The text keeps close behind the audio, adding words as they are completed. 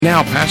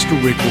Now, Pastor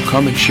Rick will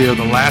come and share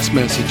the last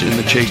message in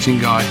the Chasing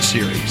God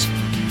series,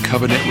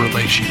 Covenant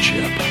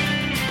Relationship.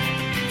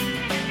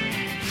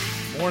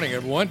 Morning,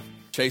 everyone.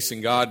 Chasing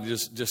God,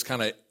 just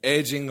kind of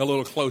edging a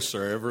little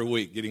closer every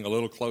week, getting a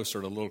little closer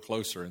and a little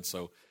closer, and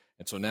so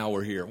now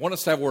we're here. I want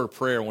us to have a word of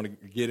prayer. I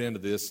want to get into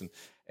this,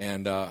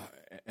 and I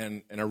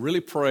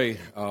really pray.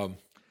 I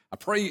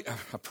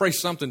pray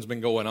something's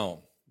been going on,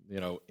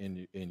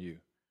 in you.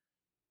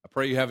 I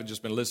pray you haven't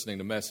just been listening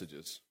to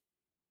messages.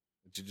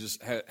 That you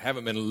just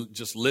haven't been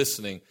just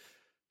listening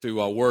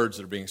to words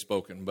that are being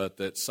spoken, but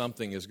that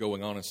something is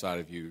going on inside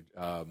of you.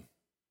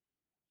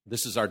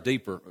 This is our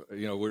deeper.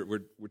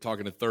 We're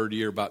talking the third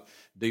year about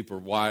deeper,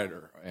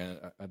 wider, and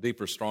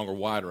deeper, stronger,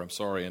 wider.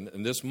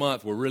 And this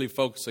month we're really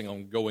focusing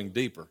on going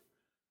deeper.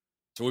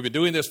 So we've been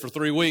doing this for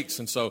 3 weeks,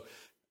 and so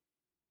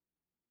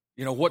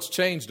what's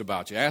changed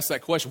about you? Ask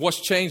that question. What's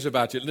changed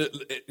about you?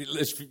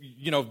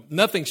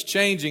 Nothing's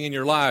changing in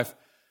your life.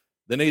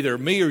 Then either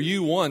me or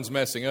you, one's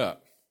messing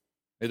up.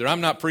 Either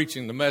I'm not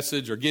preaching the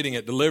message or getting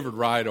it delivered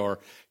right, or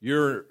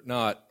you're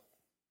not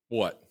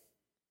what?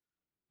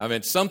 I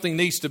mean, something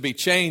needs to be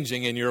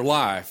changing in your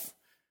life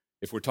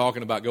if we're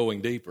talking about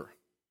going deeper.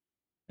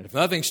 And if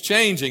nothing's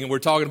changing and we're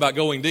talking about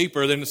going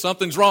deeper, then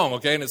something's wrong,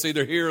 okay? And it's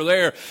either here or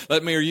there.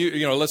 Let me or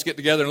you, let's get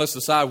together and let's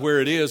decide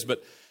where it is.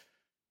 But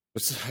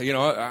I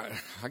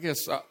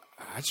guess I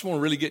just want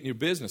to really get in your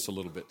business a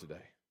little bit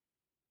today.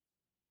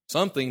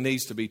 Something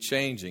needs to be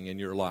changing in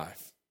your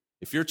life.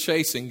 If you're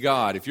chasing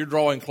God, if you're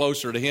drawing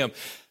closer to Him,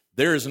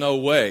 there is no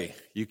way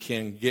you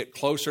can get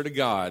closer to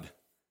God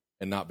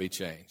and not be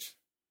changed.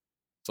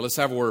 So let's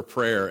have a word of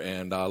prayer,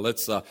 and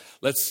let's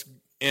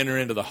enter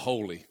into the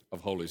Holy of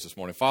Holies this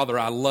morning. Father,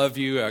 I love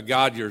you.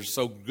 God, you're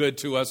so good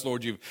to us,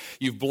 Lord.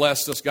 You've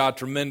blessed us, God,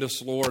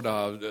 tremendous, Lord.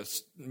 The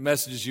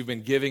messages you've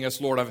been giving us,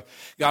 Lord.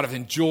 I've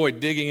enjoyed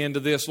digging into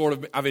this,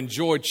 Lord. I've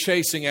enjoyed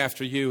chasing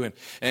after you,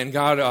 and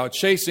God,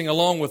 chasing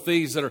along with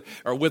these that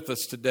are with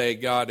us today,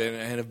 God,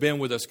 and have been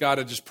with us. God,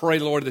 I just pray,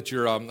 Lord, that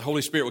your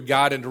Holy Spirit would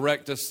guide and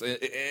direct us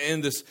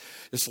in this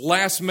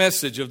last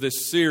message of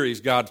this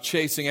series, God,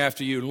 chasing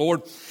after you.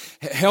 Lord,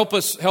 help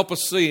us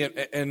see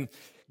it. And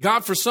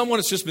God, for someone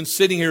that's just been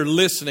sitting here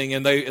listening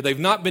and they've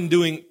not been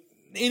doing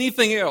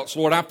anything else,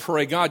 Lord, I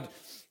pray, God,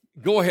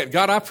 go ahead.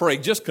 God, I pray,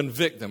 just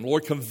convict them.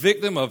 Lord,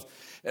 convict them of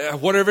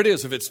whatever it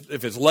is. If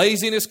it's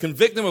laziness,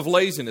 convict them of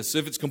laziness.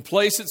 If it's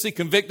complacency,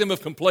 convict them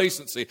of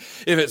complacency.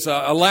 If it's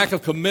a lack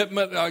of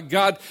commitment,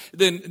 God,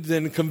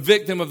 then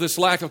convict them of this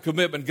lack of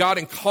commitment. God,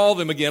 and call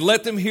them again.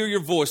 Let them hear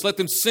your voice. Let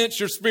them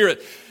sense your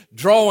Spirit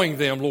drawing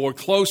them, Lord,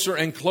 closer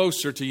and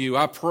closer to you.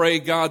 I pray,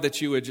 God,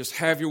 that you would just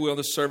have your will in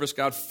this service.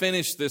 God,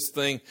 finish this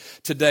thing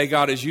today,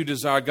 God, as you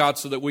desire, God,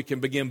 so that we can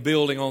begin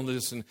building on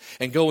this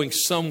and going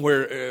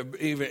somewhere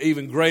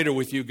even greater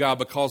with you, God,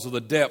 because of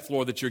the depth,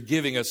 Lord, that you're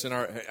giving us in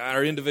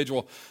our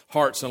individual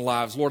hearts and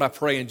lives. Lord, I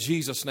pray in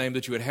Jesus' name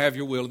that you would have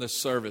your will in this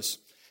service.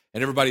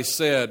 And everybody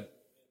said,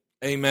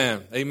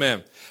 amen.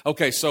 Amen.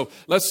 Okay, so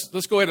let's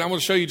go ahead. I'm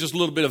going to show you just a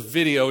little bit of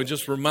video and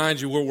just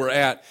remind you where we're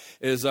at.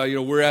 Is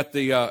we're at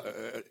the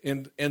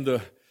in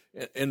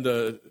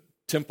the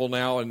temple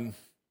now, and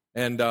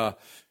I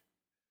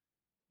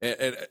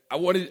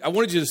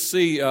wanted you to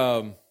see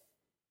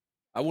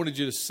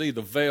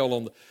the veil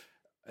on the.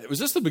 Was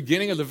this the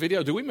beginning of the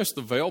video? Did we miss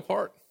the veil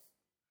part?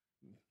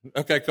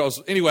 Okay, because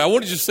anyway, I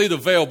wanted you to see the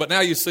veil, but now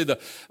you see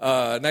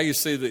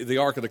the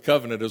Ark of the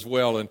Covenant as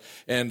well,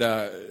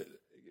 and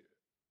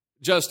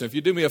Justin, if you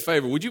do me a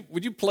favor, would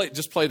you play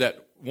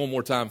that one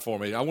more time for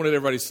me? I wanted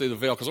everybody to see the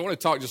veil because I want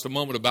to talk just a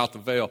moment about the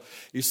veil.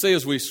 You see,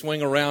 as we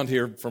swing around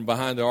here from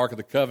behind the Ark of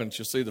the Covenant,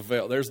 you see the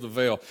veil. There's the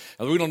veil.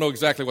 And we don't know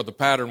exactly what the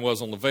pattern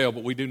was on the veil,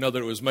 but we do know that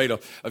it was made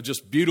of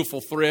just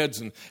beautiful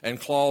threads and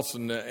cloths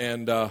and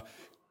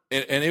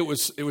it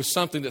was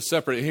something that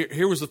separated.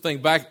 Here was the thing.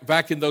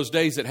 Back in those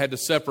days, it had to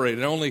separate.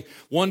 And only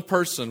one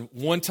person,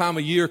 one time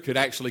a year, could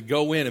actually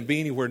go in and be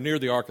anywhere near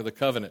the Ark of the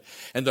Covenant.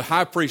 And the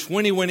high priest,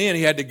 when he went in,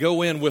 he had to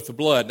go in with the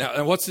blood. Now,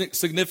 and what's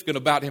significant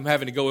about him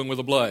having to go in with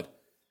the blood?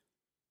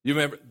 You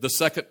remember the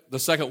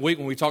second week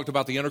when we talked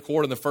about the inner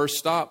court and the first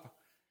stop?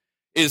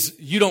 Is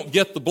you don't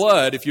get the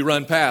blood if you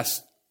run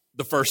past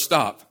the first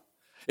stop.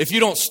 If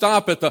you don't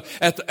stop at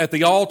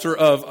the altar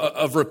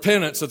of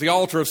repentance, at the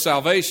altar of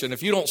salvation,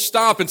 if you don't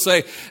stop and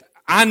say,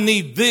 I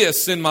need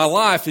this in my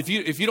life, if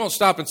you don't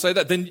stop and say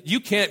that, then you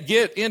can't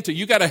get into.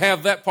 You got to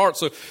have that part.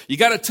 So you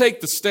got to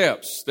take the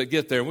steps that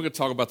get there. And we're going to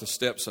talk about the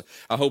steps.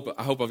 I hope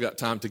I've got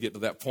time to get to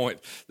that point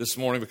this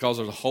morning because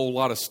there's a whole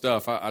lot of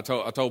stuff. I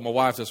told my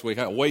wife this week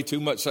I had way too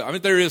much stuff.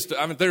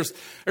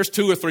 There's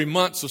 2 or 3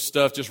 months of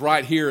stuff just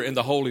right here in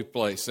the holy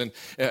place and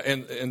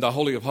in the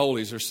Holy of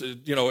Holies. There's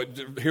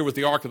here with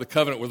the Ark of the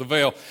Covenant with the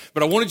veil.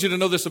 But I wanted you to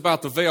know this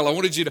about the veil. I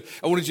wanted you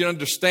to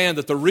understand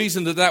that the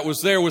reason that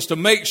was there was to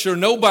make sure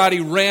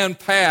nobody ran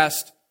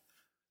past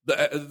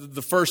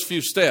the first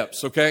few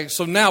steps, okay?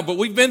 So now, but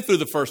we've been through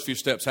the first few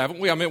steps, haven't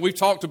we? I mean, we've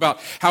talked about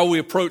how we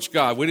approach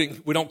God.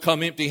 We don't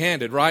come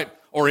empty-handed, right?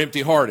 Or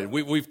empty-hearted.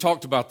 We've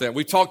talked about that.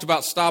 We've talked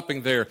about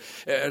stopping there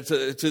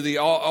to the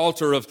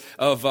altar of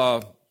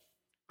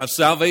of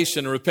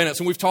salvation and repentance.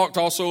 And we've talked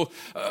also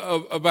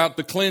about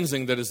the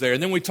cleansing that is there.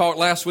 And then we talked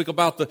last week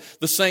about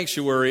the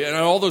sanctuary and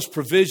all those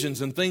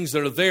provisions and things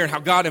that are there, and how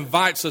God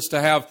invites us to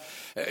have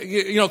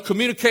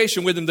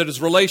communication with Him that is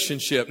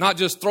relationship. Not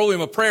just throw Him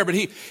a prayer, but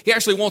He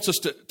actually wants us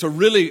to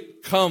really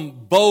come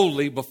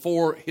boldly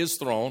before His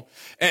throne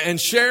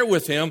and share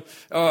with Him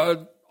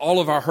all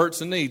of our hurts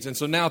and needs. And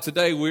so now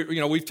today,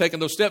 we've taken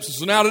those steps. And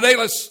so now today,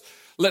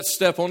 let's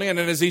step on in.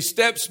 And as He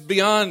steps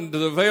beyond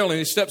the veil and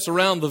He steps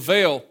around the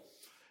veil,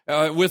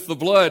 with the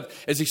blood,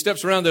 as He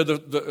steps around there,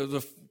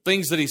 the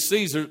things that He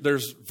sees,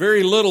 there's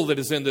very little that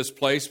is in this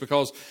place,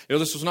 because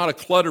this was not a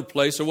cluttered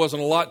place. There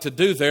wasn't a lot to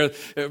do there,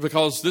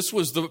 because this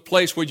was the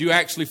place where you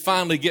actually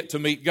finally get to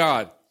meet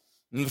God.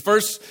 And the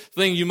first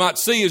thing you might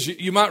see is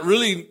you might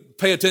really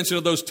pay attention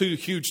to those two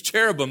huge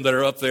cherubim that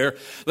are up there,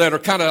 that are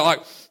kind of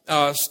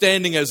like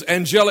standing as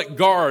angelic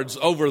guards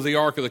over the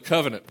Ark of the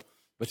Covenant.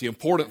 But the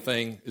important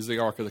thing is the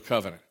Ark of the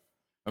Covenant.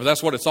 I mean,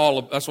 that's what it's all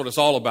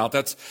about.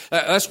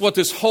 That's what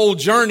this whole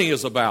journey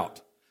is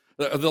about.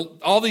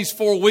 All these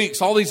 4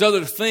 weeks, all these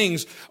other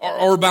things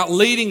are about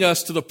leading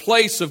us to the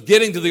place of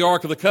getting to the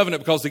Ark of the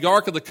Covenant, because the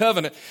Ark of the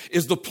Covenant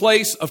is the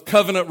place of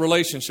covenant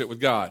relationship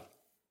with God.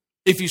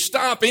 If you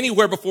stop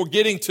anywhere before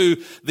getting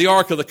to the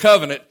Ark of the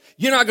Covenant,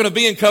 you're not going to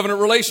be in covenant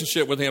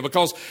relationship with Him,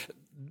 because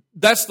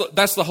that's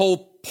the whole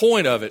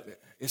point of it.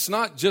 It's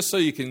not just so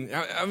you can,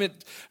 I mean,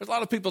 a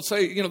lot of people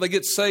say, they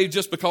get saved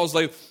just because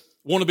they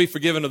want to be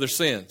forgiven of their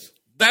sins.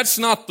 That's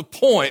not the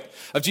point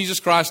of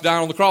Jesus Christ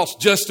dying on the cross,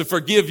 just to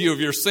forgive you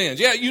of your sins.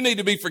 Yeah, you need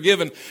to be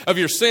forgiven of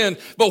your sin,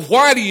 but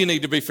why do you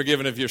need to be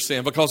forgiven of your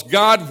sin? Because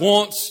God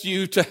wants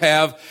you to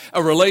have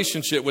a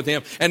relationship with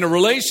Him. And a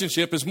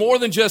relationship is more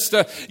than just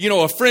a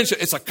friendship.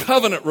 It's a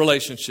covenant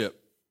relationship.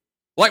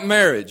 Like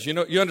marriage.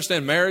 You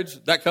understand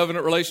marriage, that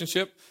covenant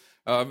relationship?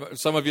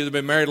 Some of you that have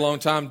been married a long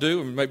time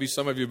do, and maybe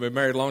some of you have been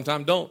married a long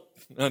time don't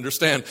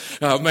understand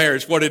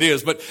marriage, what it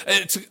is. But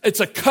it's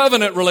a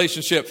covenant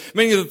relationship,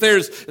 meaning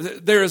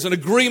that there is an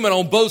agreement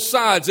on both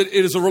sides. It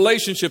is a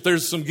relationship.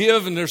 There's some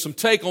give and there's some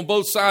take on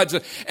both sides,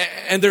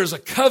 and there's a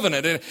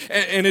covenant,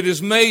 and it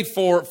is made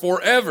for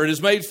forever. It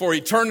is made for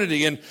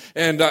eternity,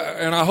 and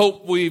I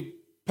hope we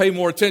pay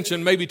more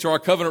attention maybe to our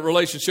covenant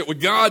relationship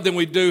with God than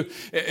we do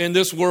in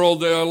this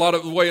world.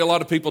 The way a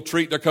lot of people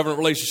treat their covenant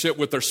relationship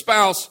with their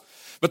spouse.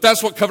 But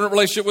that's what covenant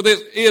relationship with it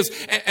is.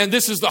 And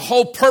this is the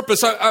whole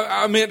purpose.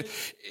 I mean,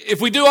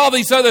 if we do all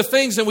these other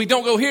things and we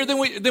don't go here, then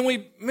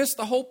we miss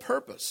the whole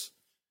purpose.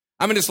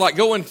 I mean, it's like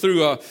going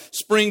through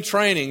spring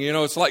training.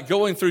 It's like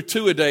going through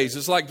two-a-days.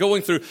 It's like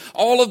going through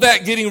all of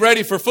that, getting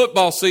ready for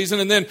football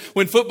season. And then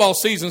when football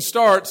season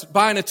starts,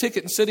 buying a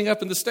ticket and sitting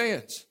up in the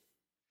stands.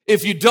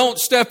 If you don't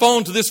step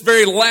on to this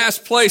very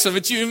last place of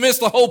it, you miss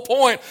the whole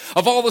point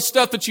of all the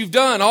stuff that you've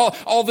done,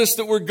 all this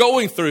that we're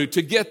going through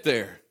to get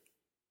there.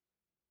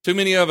 Too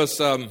many of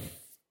us are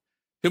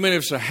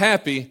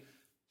happy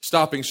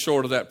stopping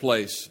short of that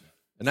place.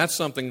 And that's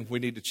something we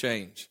need to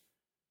change.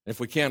 And if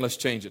we can, let's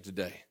change it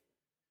today.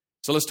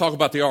 So let's talk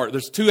about the ark.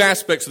 There's two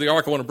aspects of the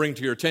ark I want to bring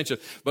to your attention.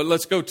 But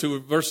let's go to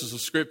verses of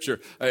Scripture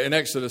in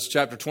Exodus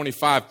chapter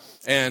 25.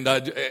 And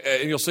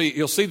you'll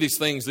see these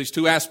things, these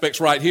two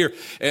aspects right here,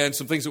 and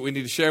some things that we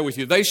need to share with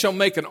you. They shall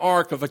make an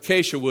ark of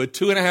acacia wood.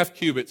 2.5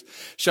 cubits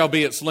shall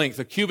be its length,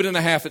 1.5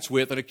 cubits its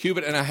width, and 1.5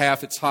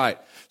 cubits its height.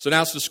 So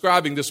now it's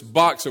describing this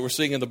box that we're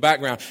seeing in the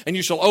background. And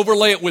you shall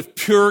overlay it with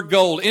pure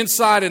gold.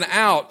 Inside and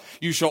out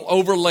you shall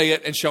overlay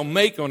it, and shall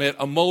make on it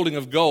a molding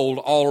of gold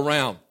all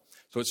around.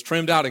 So it's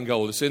trimmed out in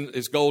gold.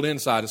 It's gold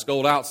inside. It's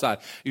gold outside.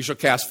 You shall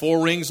cast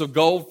 4 rings of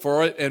gold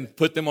for it and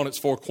put them on its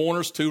 4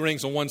 corners, 2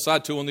 rings on one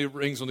side, 2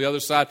 rings on the other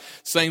side.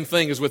 Same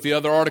thing as with the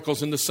other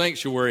articles in the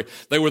sanctuary.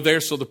 They were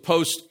there so the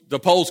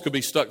poles could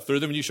be stuck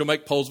through them. And you shall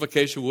make poles of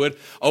acacia wood,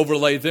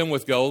 overlay them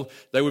with gold.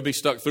 They would be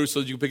stuck through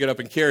so that you can pick it up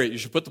and carry it. You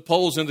shall put the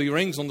poles into the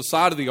rings on the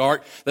side of the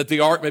ark, that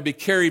the ark may be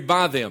carried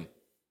by them.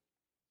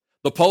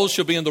 The poles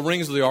shall be in the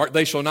rings of the ark.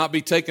 They shall not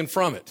be taken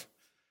from it.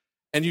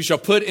 And you shall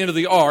put into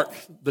the ark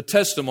the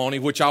testimony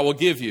which I will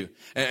give you.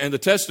 And the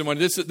testimony,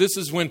 this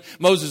is when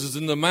Moses is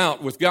in the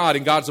mount with God,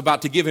 and God's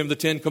about to give him the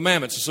 10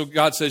 commandments. So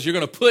God says, you're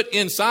going to put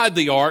inside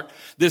the ark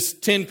this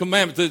 10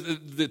 commandments,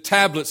 the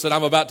tablets that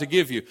I'm about to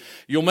give you.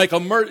 You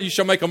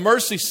shall make a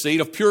mercy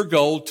seat of pure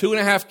gold.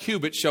 2.5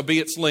 cubits shall be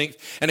its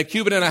length, and 1.5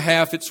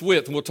 cubits its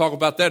width. And we'll talk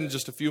about that in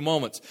just a few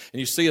moments. And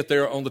you see it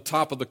there on the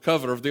top of the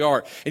cover of the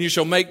ark. And you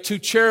shall make 2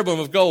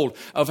 cherubim of gold.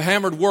 Of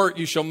hammered work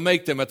you shall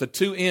make them at the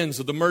 2 ends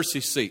of the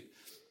mercy seat.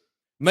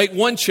 Make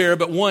 1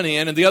 cherub at one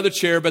end and the other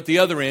cherub at the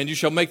other end. You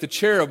shall make the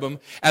cherubim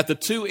at the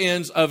 2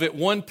 ends of it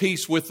one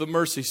piece with the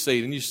mercy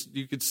seat. And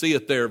you can see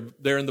it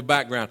there in the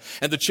background.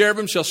 And the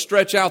cherubim shall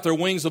stretch out their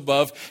wings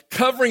above,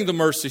 covering the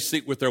mercy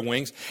seat with their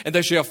wings. And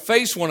they shall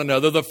face one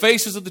another. The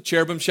faces of the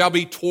cherubim shall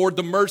be toward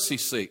the mercy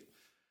seat.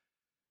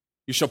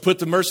 You shall put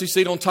the mercy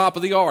seat on top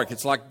of the ark.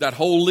 It's like that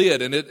whole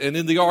lid. And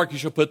in the ark you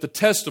shall put the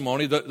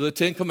testimony, the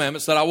 10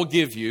 commandments that I will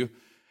give you.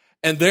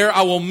 And there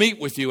I will meet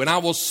with you, and I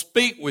will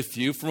speak with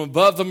you from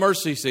above the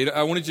mercy seat.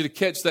 I wanted you to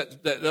catch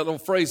that little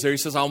phrase there. He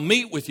says, I'll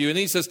meet with you. And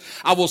he says,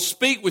 I will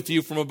speak with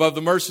you from above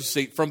the mercy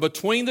seat, from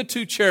between the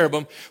two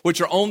cherubim,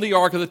 which are on the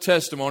ark of the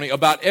testimony,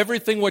 about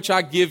everything which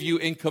I give you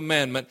in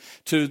commandment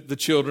to the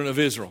children of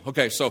Israel.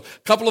 Okay, so a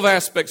couple of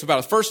aspects about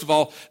it. First of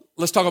all,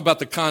 let's talk about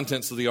the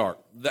contents of the ark.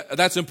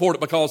 That's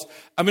important because,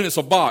 it's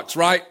a box,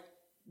 right?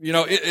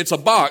 It's a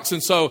box.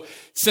 And so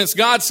since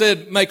God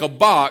said make a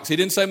box, he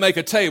didn't say make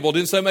a table,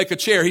 didn't say make a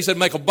chair. He said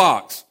make a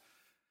box.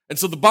 And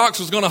so the box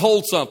was going to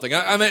hold something.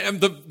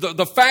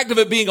 The fact of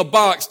it being a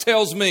box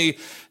tells me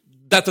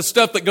that the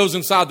stuff that goes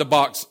inside the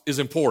box is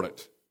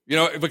important.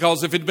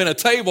 Because if it had been a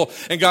table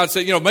and God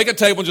said, make a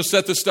table and just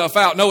set this stuff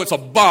out. No, it's a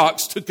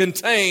box to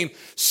contain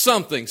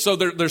something. So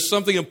there's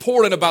something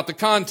important about the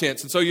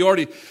contents. And so you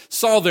already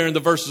saw there in the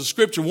verses of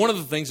Scripture, one of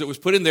the things that was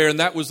put in there, and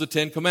that was the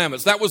Ten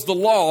Commandments. That was the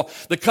law,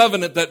 the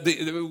covenant that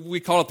we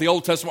call it the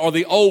Old Testament, or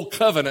the Old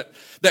Covenant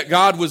that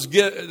God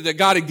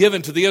had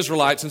given to the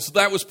Israelites. And so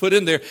that was put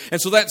in there.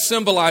 And so that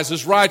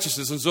symbolizes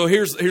righteousness. And so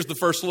here's the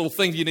first little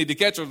thing you need to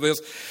catch of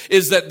this,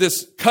 is that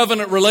this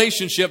covenant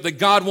relationship that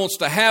God wants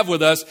to have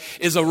with us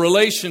is a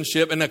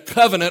relationship and a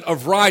covenant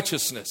of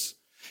righteousness.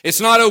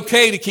 It's not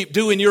okay to keep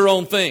doing your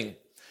own thing.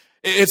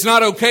 It's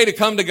not okay to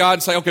come to God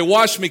and say, okay,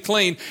 wash me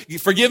clean,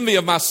 forgive me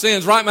of my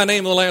sins, write my name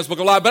in the Lamb's Book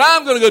of Life, but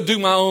I'm going to go do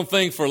my own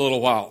thing for a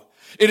little while.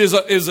 It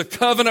is a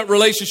covenant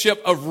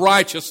relationship of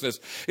righteousness.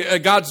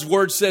 God's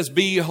word says,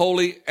 be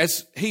holy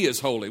as he is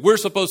holy. We're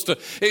supposed to,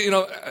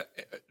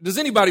 does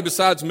anybody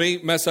besides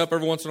me mess up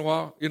every once in a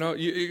while?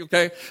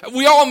 Okay?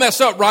 We all mess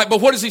up, right?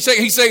 But what is he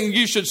saying? He's saying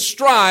you should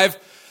strive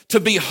to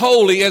be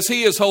holy as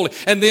he is holy.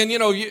 And then,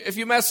 if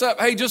you mess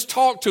up, hey, just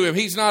talk to him.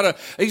 He's not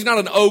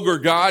an ogre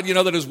God,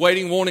 that is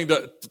wanting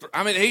to,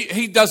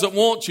 he doesn't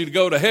want you to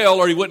go to hell,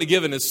 or he wouldn't have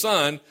given his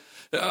son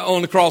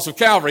on the cross of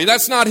Calvary.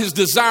 That's not his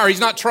desire. He's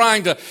not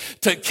trying to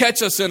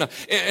catch us in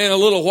a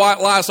little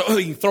white lie so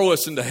he can throw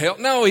us into hell.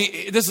 No,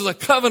 this is a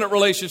covenant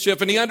relationship,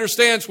 and he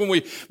understands when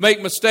we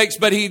make mistakes,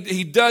 but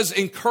he does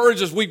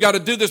encourage us. We've got to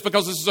do this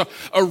because this is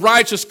a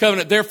righteous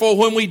covenant. Therefore,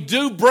 when we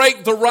do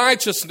break the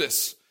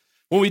righteousness,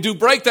 when we do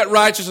break that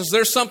righteousness,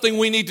 there's something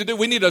we need to do.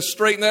 We need to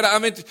straighten that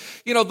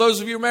out.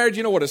 Those of you married,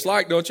 you know what it's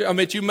like, don't you?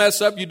 You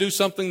mess up, you do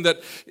something that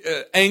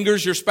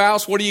angers your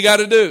spouse. What do you got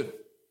to do?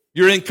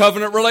 You're in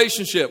covenant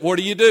relationship. What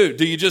do?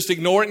 Do you just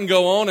ignore it and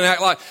go on and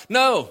act like,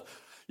 no.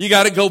 You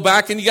got to go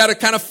back and you got to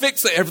kind of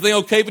fix it. Everything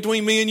okay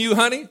between me and you,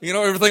 honey?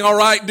 Everything all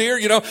right, dear?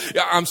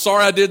 I'm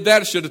sorry I did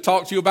that. I should have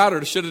talked to you about it,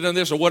 or I should have done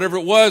this, or whatever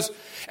it was.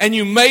 And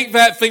you make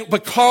that thing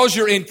because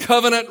you're in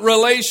covenant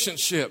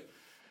relationship.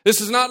 This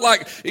is not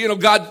like,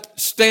 God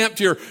stamped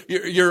your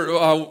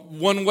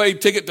one-way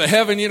ticket to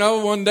heaven,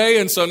 one day,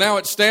 and so now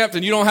it's stamped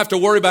and you don't have to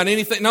worry about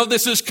anything. No,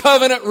 this is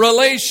covenant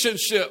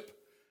relationship.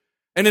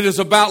 And it is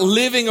about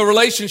living a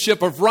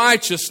relationship of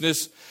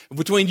righteousness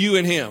between you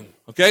and him.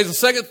 Okay, the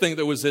second thing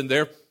that was in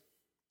there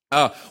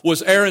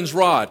was Aaron's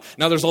rod.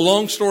 Now, there's a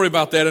long story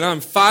about that, and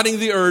I'm fighting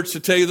the urge to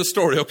tell you the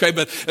story, okay?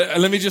 But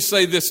let me just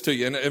say this to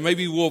you, and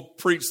maybe we'll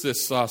preach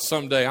this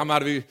someday.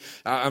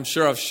 I'm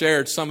sure I've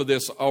shared some of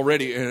this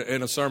already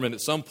in a sermon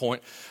at some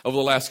point over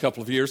the last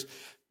couple of years.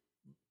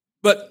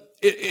 But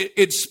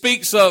it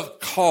speaks of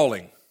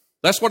calling.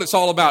 That's what it's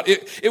all about.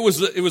 It was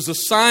a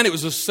sign, it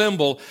was a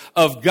symbol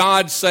of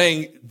God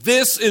saying,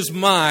 this is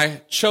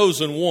my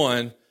chosen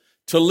one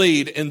to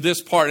lead in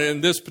this part,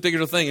 in this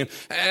particular thing. And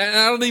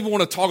I don't even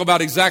want to talk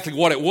about exactly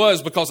what it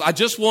was, because I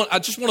just want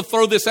to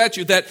throw this at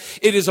you, that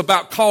it is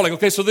about calling.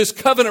 Okay, so this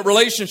covenant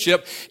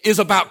relationship is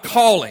about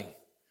calling.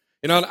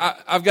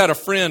 I've got a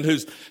friend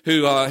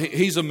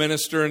he's a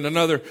minister, and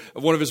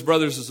one of his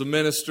brothers is a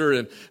minister,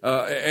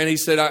 and he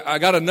said, I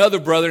got another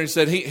brother, and he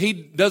said he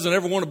doesn't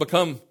ever want to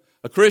become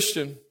a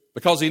Christian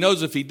because he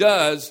knows if he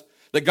does,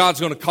 that God's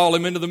going to call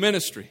him into the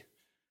ministry.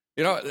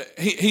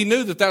 He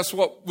knew that that's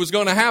what was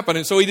going to happen,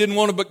 and so he didn't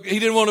want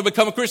to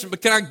become a Christian.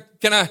 But can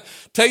I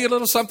tell you a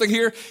little something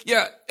here?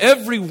 Yeah,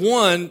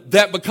 everyone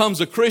that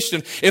becomes a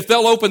Christian, if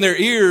they'll open their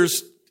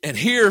ears and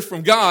hear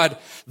from God,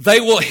 they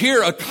will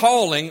hear a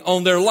calling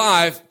on their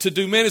life to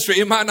do ministry.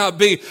 It might not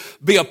be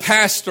a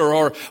pastor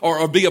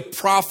or be a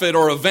prophet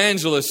or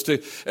evangelist.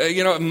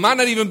 It might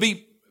not even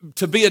be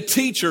to be a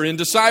teacher in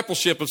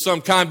discipleship of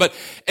some kind. But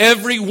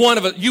every one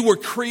of us, you were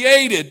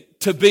created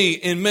to be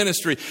in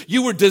ministry.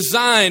 You were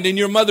designed in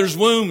your mother's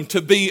womb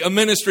to be a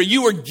ministry.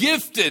 You were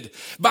gifted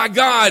by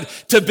God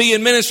to be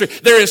in ministry.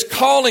 There is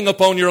calling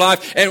upon your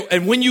life.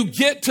 And when you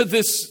get to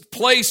this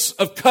place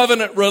of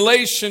covenant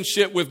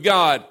relationship with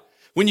God,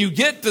 when you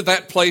get to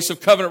that place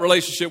of covenant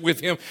relationship with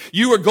Him,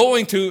 you're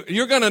going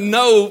to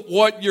know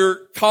what your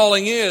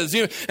calling is.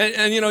 You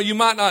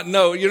might not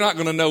know. You're not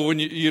going to know when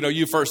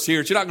you first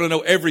hear it. You're not going to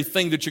know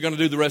everything that you're going to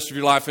do the rest of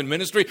your life in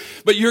ministry,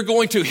 but you're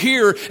going to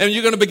hear and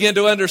you're going to begin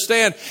to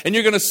understand, and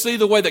you're going to see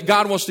the way that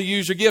God wants to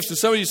use your gifts. And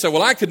some of you say,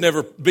 well, I could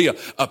never be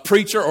a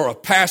preacher or a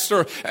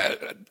pastor.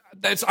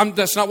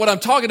 That's not what I'm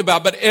talking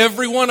about, but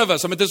every one of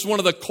us. I mean, this is one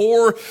of the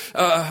core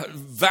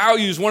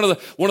values, one of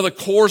the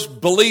core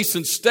beliefs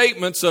and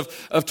statements of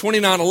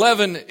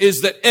 2911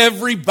 is that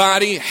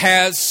everybody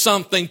has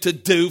something to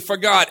do for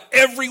God.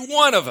 Every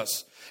one of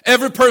us.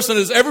 Every person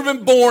that has ever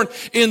been born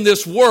in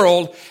this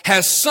world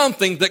has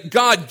something that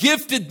God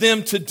gifted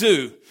them to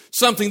do.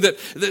 Something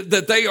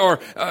that they are,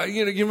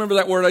 you remember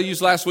that word I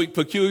used last week,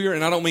 peculiar,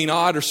 and I don't mean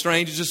odd or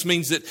strange. It just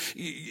means that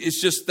it's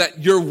just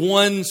that you're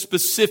one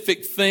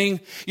specific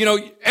thing. You know,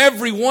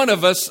 every one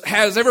of us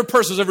every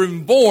person who's ever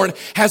been born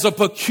has a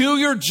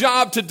peculiar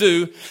job to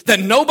do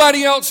that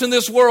nobody else in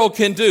this world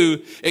can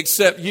do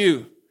except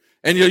you.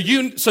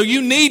 And so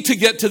you need to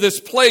get to this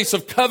place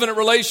of covenant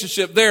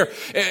relationship there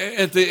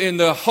in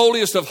the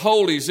holiest of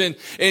holies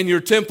in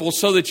your temple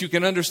so that you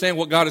can understand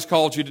what God has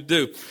called you to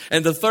do.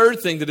 And the third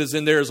thing that is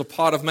in there is a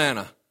pot of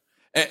manna.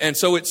 And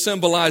so it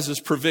symbolizes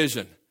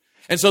provision.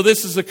 And so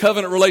this is a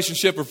covenant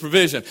relationship of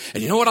provision.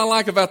 And you know what I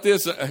like about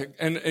this?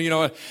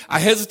 I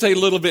hesitate a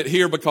little bit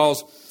here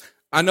because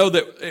I know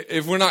that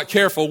if we're not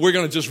careful, we're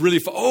going to just really,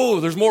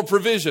 there's more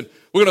provision.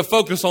 We're going to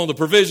focus on the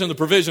provision.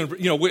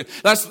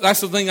 That's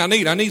the thing I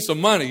need. I need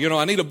some money.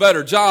 I need a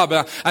better job.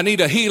 I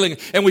need a healing.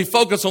 And we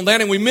focus on that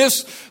and we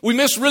miss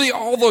really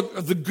all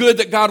the good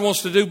that God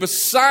wants to do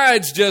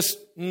besides just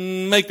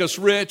make us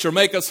rich or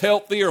make us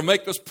healthy or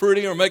make us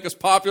pretty or make us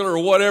popular or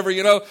whatever,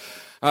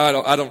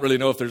 I don't really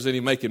know if there's any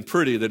making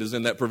pretty that is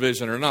in that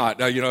provision or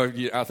not.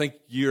 I think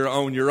you're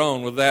on your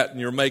own with that and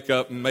your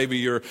makeup and maybe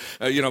your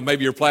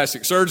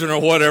plastic surgeon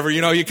or whatever.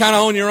 You kind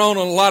of own your own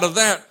on a lot of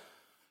that.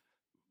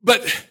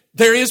 But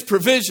there is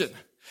provision.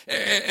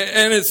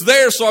 And it's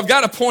there, so I've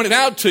got to point it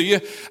out to you.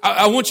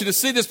 I want you to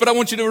see this, but I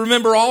want you to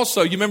remember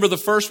also. You remember the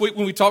first week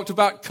when we talked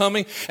about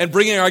coming and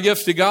bringing our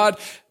gifts to God?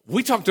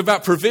 We talked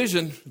about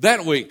provision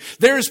that week.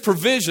 There is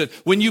provision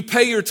when you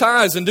pay your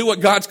tithes and do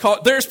what God's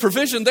called. There's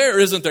provision there,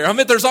 isn't there? I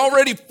mean,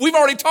 we've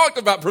already talked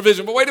about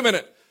provision, but wait a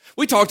minute.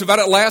 We talked about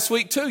it last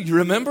week too. You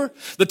remember?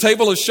 The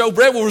table of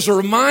showbread was a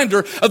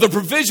reminder of the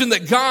provision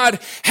that God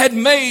had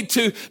made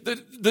to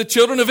the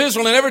children of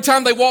Israel. And every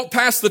time they walked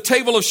past the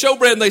table of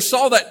showbread and they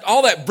saw that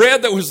all that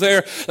bread that was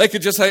there, they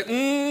could just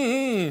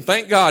say,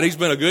 thank God, he's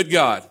been a good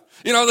God.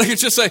 They could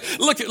just say,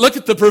 look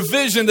at the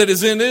provision that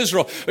is in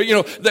Israel.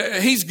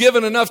 He's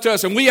given enough to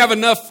us and we have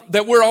enough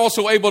that we're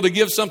also able to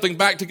give something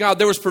back to God.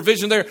 There was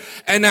provision there.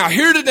 And now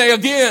here today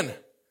again,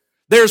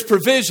 there's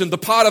provision, the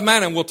pot of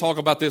manna, and we'll talk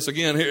about this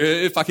again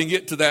if I can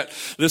get to that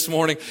this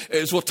morning.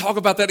 We'll talk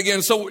about that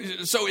again. So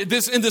in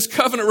this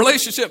covenant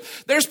relationship,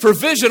 there's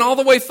provision all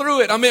the way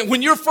through it. I mean,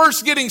 when you're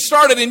first getting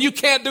started and you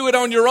can't do it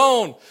on your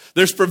own,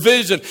 there's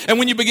provision. And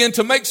when you begin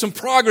to make some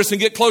progress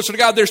and get closer to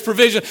God, there's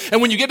provision. And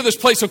when you get to this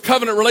place of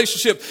covenant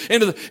relationship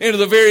into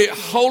the very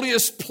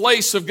holiest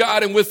place of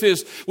God and with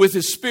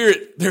His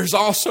Spirit, there's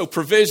also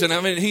provision. I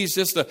mean, He's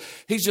just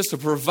a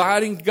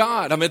providing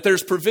God. I mean,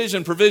 there's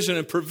provision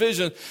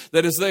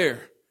that is there.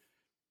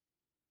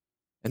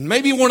 And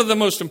maybe one of the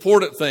most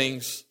important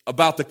things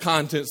about the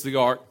contents of the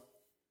ark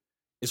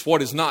is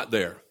what is not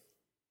there.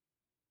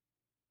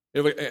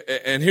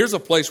 And here's a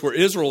place where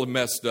Israel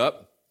messed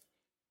up,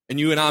 and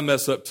you and I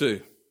mess up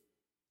too.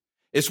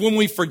 It's when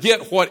we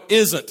forget what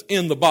isn't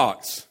in the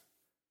box.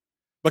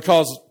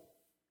 Because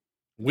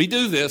we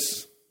do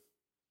this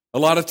a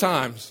lot of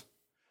times.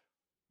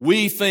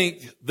 We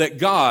think that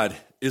God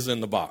is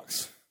in the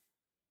box.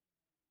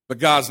 But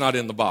God's not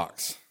in the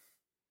box.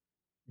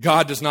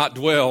 God does not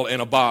dwell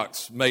in a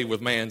box made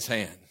with man's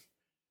hand.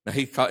 Now,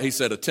 he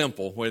said a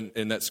temple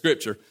in that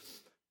scripture,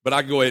 but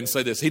I can go ahead and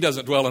say this. He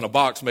doesn't dwell in a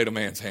box made of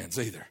man's hands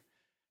either.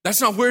 That's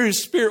not where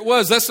His Spirit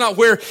was. That's not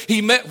where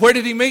He met. Where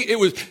did He meet?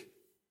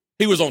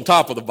 He was on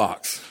top of the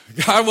box.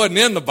 God wasn't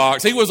in the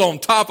box. He was on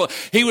top of,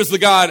 He was the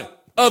God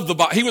of the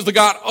box. He was the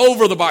God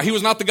over the box. He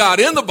was not the God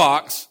in the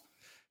box.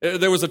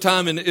 There was a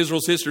time in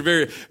Israel's history,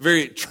 very,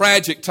 very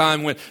tragic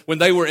time when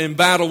they were in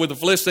battle with the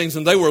Philistines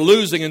and they were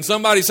losing and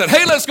somebody said,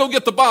 hey, let's go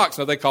get the box.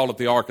 Now they called it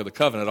the Ark of the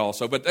Covenant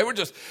also, but they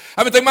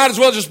might as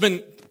well just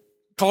been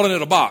calling it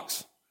a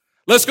box.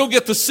 Let's go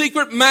get the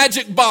secret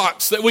magic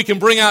box that we can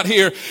bring out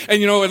here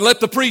and let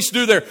the priests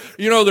do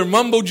their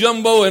mumbo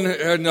jumbo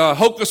and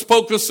hocus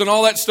pocus and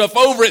all that stuff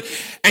over it.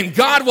 And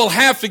God will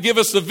have to give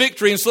us the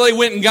victory. And so they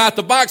went and got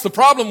the box. The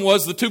problem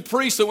was the two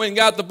priests that went and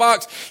got the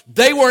box,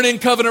 they weren't in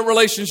covenant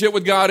relationship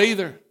with God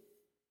either.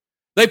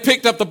 They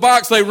picked up the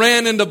box. They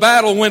ran into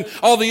battle. When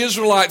all the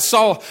Israelites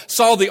saw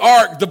the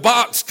ark, the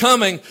box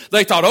coming,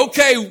 they thought,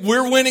 okay,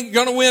 we're going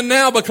to win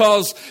now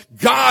because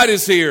God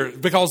is here,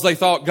 because they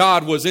thought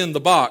God was in the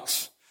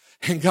box.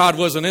 And God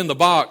wasn't in the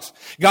box.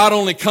 God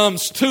only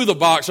comes to the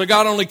box, or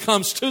God only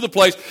comes to the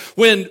place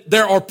when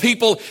there are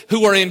people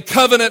who are in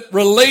covenant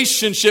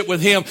relationship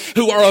with Him,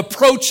 who are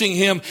approaching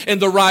Him in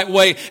the right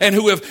way, and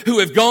who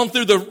have gone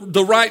through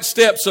the right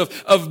steps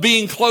of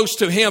being close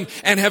to Him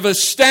and have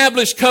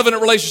established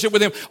covenant relationship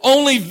with Him.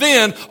 Only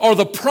then are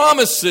the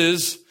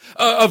promises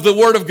of the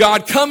Word of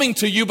God coming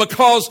to you,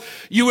 because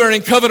you are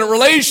in covenant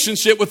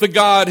relationship with the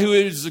God who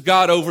is the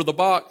God over the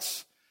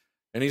box.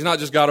 And he's not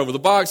just God over the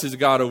box. He's a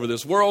God over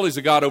this world. He's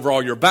a God over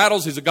all your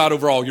battles. He's a God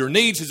over all your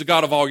needs. He's a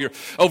God of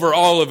over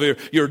all of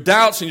your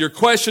doubts and your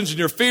questions and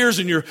your fears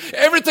and your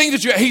everything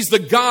that he's the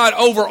God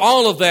over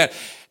all of that.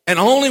 And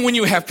only when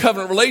you have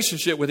covenant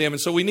relationship with him.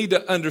 And so we need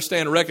to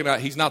understand and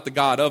recognize he's not the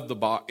God of the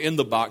box, in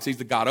the box. He's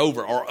the God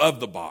over or of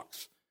the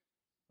box.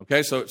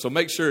 Okay, so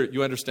make sure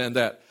you understand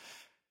that.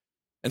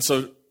 And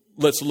so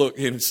let's look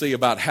and see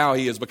about how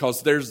he is,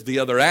 because there's the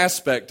other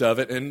aspect of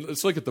it. And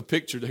let's look at the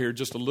picture here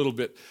just a little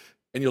bit.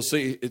 And you'll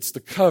see it's the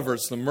cover,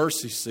 it's the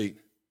mercy seat.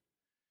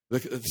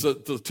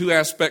 The two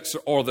aspects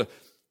are the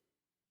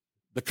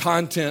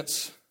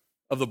contents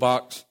of the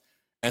box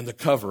and the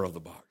cover of the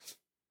box.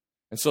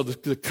 And so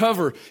the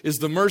cover is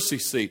the mercy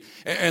seat.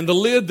 And the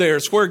lid there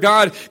is where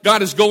God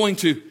is going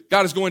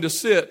to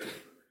sit.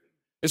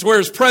 It's where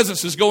his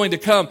presence is going to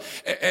come.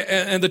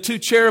 And the two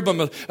cherubim,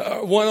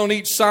 one on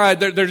each side,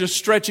 they're just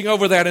stretching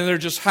over that and they're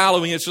just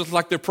hallowing. It's just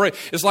like they're praying.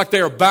 It's like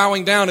they're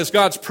bowing down as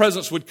God's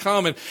presence would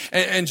come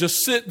and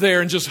just sit there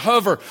and just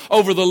hover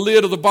over the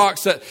lid of the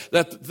box,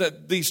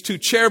 that these two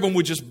cherubim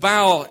would just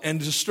bow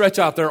and just stretch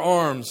out their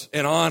arms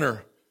in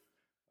honor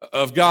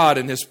of God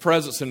and his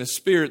presence and his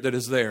spirit that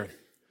is there.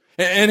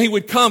 And he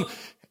would come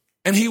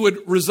and he would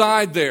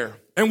reside there.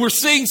 And we're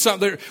seeing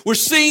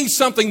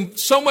something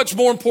so much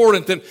more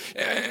important than,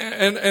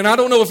 and I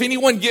don't know if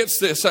anyone gets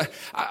this.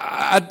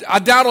 I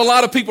doubt a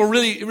lot of people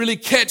really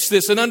catch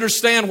this and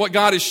understand what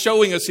God is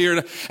showing us here.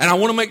 And I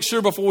want to make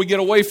sure before we get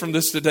away from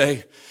this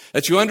today,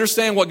 that you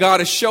understand what God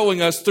is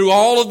showing us through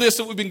all of this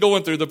that we've been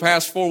going through the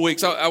past 4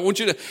 weeks. I want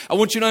you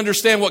to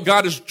understand what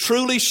God is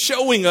truly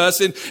showing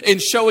us in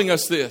showing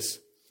us this.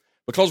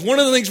 Because one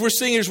of the things we're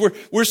seeing is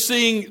we're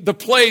seeing the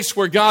place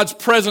where God's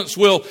presence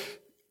will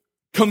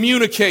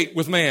communicate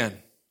with man.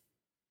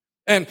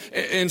 And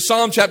in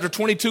Psalm chapter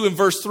 22 and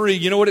verse 3,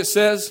 you know what it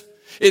says?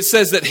 It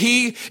says that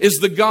he is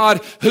the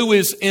God who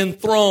is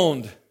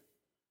enthroned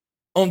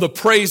on the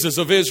praises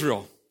of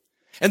Israel.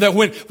 And that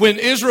when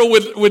Israel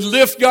would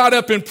lift God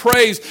up in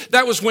praise,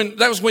 that was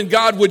when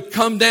God would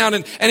come down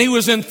and he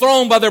was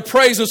enthroned by their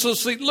praise. And so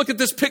see, look at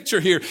this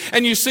picture here.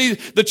 And you see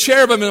the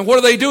cherubim, and what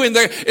are they doing?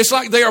 It's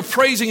like they are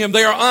praising him,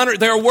 they are honored,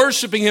 they are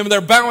worshiping him, they're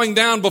bowing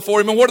down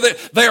before him. And what are they?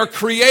 They are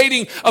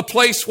creating a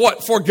place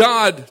for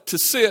God to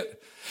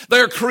sit. They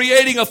are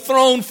creating a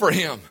throne for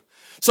him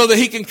so that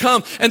he can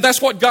come. And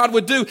that's what God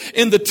would do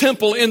in the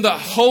temple, in the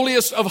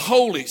holiest of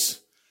holies.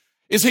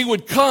 Is he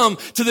would come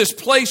to this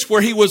place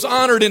where he was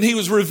honored and he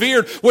was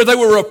revered, where they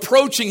were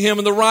approaching him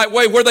in the right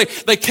way, where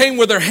they came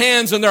with their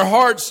hands and their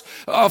hearts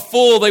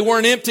full. They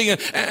weren't empty,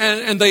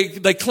 and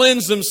they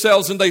cleansed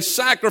themselves and they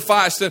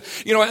sacrificed, and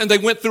they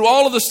went through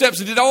all of the steps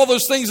and did all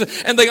those things,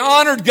 and they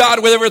honored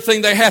God with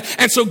everything they had.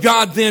 And so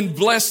God then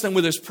blessed them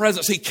with his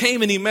presence. He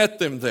came and he met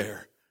them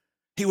there.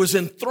 He was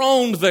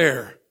enthroned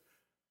there.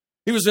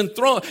 He was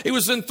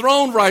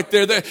enthroned right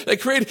there. They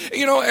created,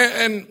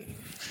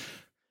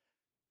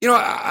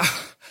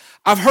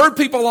 I've heard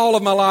people all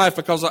of my life,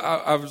 because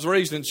I was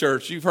raised in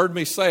church. You've heard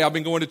me say I've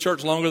been going to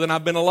church longer than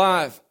I've been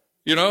alive,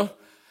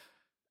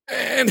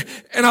 And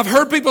I've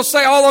heard people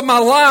say all of my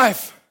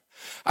life,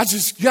 I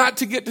just got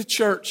to get to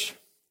church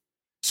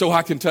so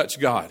I can touch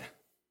God.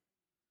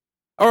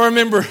 I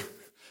remember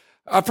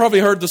I probably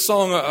heard the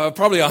song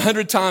probably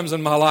 100 times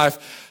in my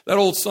life. That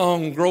old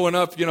song growing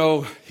up,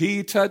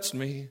 he touched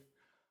me.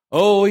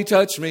 Oh, he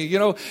touched me,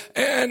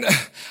 and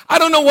I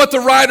don't know what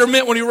the writer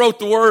meant when he wrote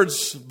the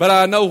words, but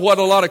I know what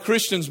a lot of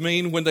Christians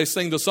mean when they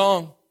sing the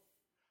song.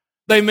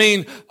 They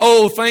mean,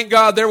 oh, thank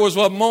God there was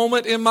a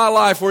moment in my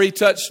life where he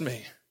touched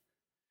me.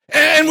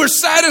 And we're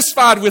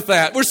satisfied with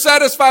that. We're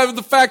satisfied with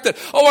the fact that,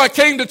 I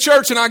came to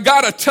church and I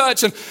got a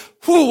touch, and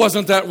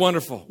wasn't that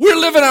wonderful? We're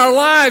living our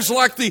lives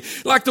like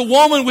the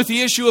woman with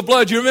the issue of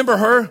blood. You remember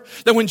her?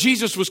 That when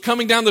Jesus was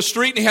coming down the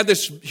street and he had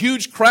this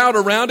huge crowd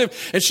around him,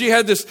 and she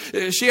had this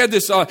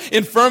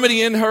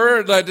infirmity in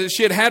her that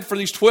she had for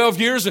these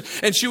 12 years,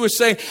 and she was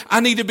saying,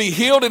 I need to be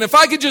healed, and if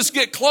I could just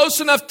get close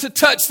enough to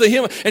touch the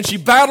hem, and she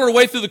battled her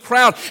way through the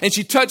crowd, and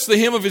she touched the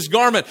hem of his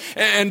garment,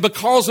 and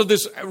because of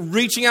this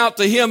reaching out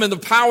to him and the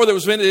power that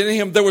was in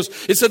him,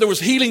 it said there was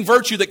healing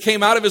virtue that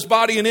came out of his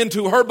body and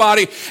into her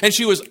body, and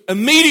she was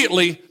immediately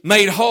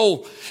made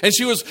whole. And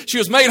she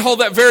was made whole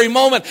that very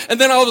moment.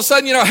 And then all of a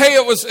sudden,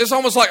 it's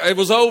almost like it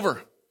was over. And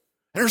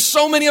there's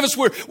so many of us,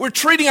 we're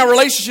treating our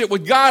relationship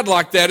with God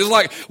like that. It's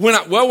like, when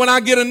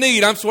I get a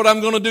need, that's what I'm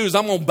going to do, is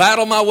I'm going to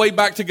battle my way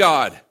back to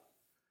God.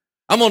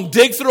 I'm going to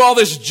dig through all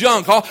this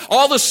junk,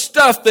 all the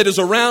stuff that is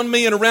around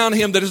me and around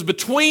him that is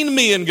between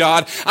me and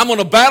God. I'm going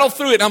to battle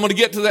through it, and I'm going to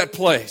get to that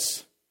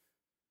place.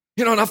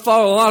 And I've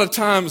thought a lot of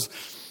times,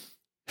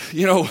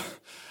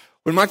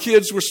 when my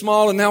kids were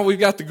small, and now we've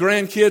got the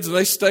grandkids, and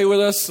they stay with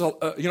us,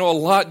 a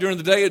lot during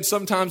the day and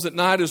sometimes at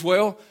night as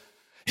well.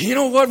 You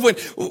know what?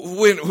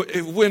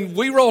 When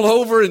we roll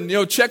over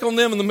and, check on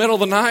them in the middle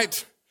of the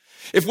night,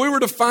 if we were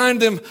to find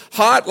them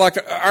hot, like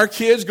our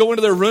kids go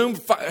into their room,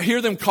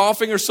 hear them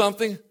coughing or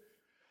something,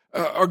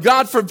 or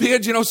God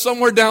forbid,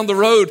 somewhere down the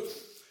road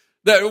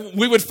that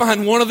we would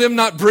find one of them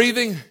not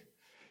breathing,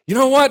 you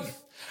know what?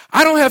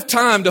 I don't have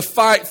time to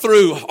fight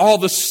through all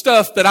the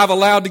stuff that I've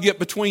allowed to get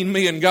between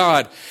me and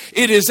God.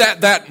 It is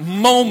at that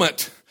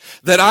moment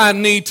that I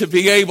need to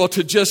be able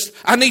to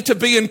I need to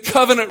be in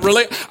covenant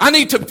I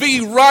need to be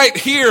right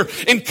here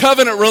in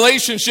covenant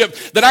relationship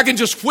that I can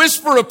just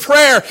whisper a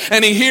prayer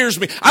and He hears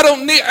me. I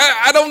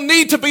don't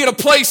need to be at a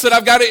place that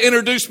I've got to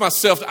introduce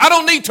myself. I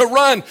don't need to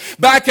run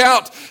back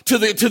out to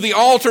the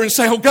altar and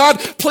say, oh God,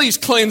 please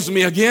cleanse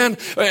me again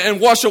and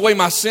wash away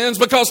my sins,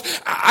 because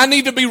I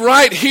need to be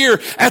right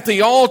here at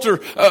the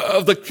altar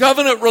of the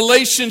covenant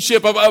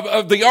relationship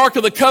of the Ark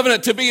of the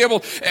Covenant to be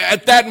able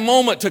at that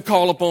moment to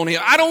call upon Him.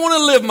 I don't want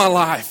to live my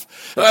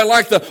life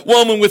like the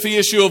woman with the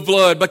issue of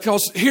blood,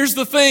 because here's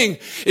the thing,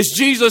 is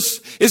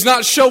Jesus is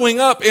not showing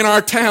up in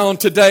our town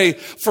today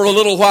for a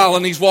little while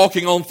and He's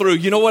walking on through.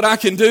 You know what I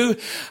can do?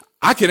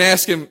 I can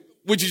ask Him,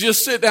 would you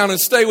just sit down and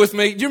stay with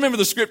me? Do you remember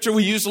the scripture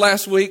we used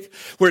last week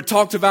where it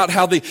talked about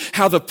how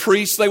the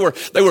priests, they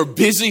were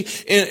busy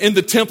in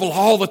the temple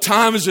all the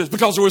time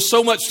because there was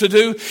so much to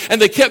do,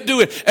 and they kept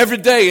doing every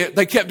day.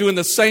 They kept doing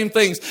the same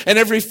things, and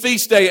every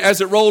feast day as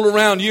it rolled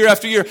around year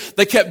after year,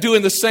 they kept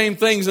doing the same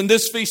things, and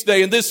this feast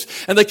day and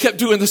they kept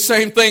doing the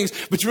same things.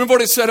 But you remember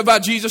what it said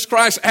about Jesus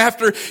Christ?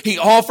 After He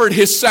offered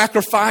His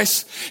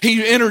sacrifice,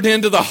 He entered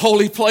into the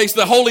holy place,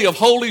 the Holy of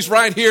Holies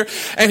right here,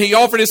 and He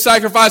offered His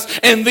sacrifice,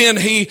 and then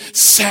He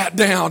sat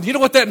down. You know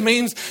what that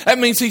means? That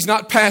means He's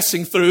not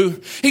passing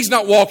through. He's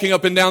not walking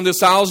up and down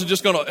these aisles and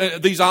just going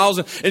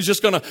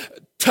to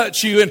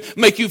touch you and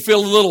make you feel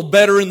a little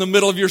better in the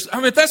middle of your...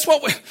 I mean, that's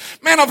what...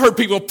 I've heard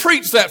people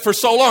preach that for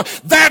so long.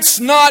 That's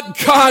not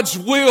God's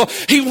will.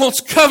 He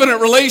wants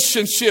covenant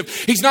relationship.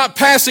 He's not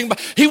passing by.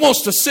 He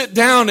wants to sit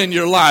down in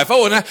your life.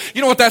 Oh, and you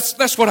know what?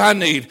 That's what I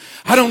need.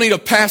 I don't need a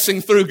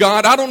passing through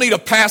God. I don't need a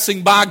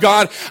passing by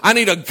God. I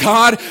need a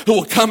God who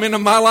will come into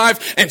my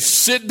life and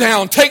sit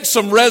down, take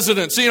some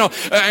residence,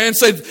 and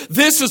say,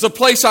 this is a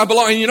place I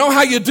belong. And you know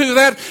how you do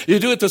that? You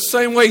do it the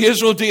same way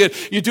Israel did.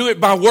 You do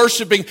it by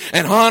worshiping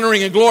and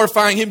honoring and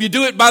glorifying Him. You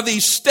do it by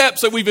these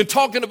steps that we've been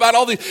talking about,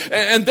 all these,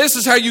 and this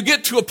is how you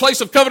get to a place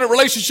of covenant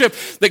relationship,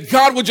 that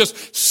God will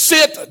just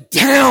sit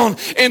down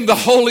in the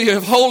Holy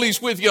of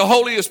Holies with you,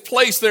 holiest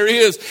place there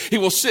is. He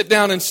will sit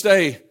down and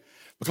stay.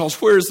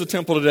 Because where is the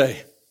temple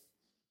today?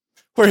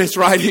 Where it's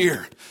right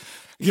here.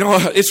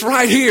 It's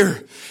right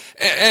here.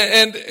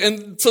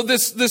 And so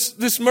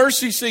this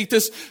mercy seat,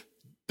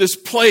 this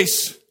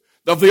place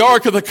of the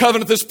Ark of the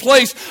Covenant, this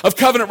place of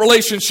covenant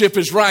relationship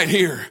is right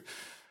here.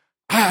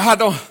 I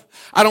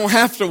don't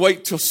have to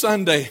wait till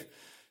Sunday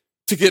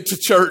to get to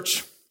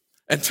church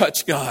and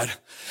touch God.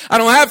 I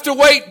don't have to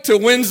wait till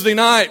Wednesday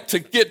night to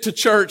get to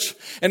church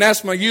and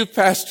ask my youth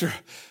pastor,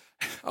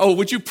 oh,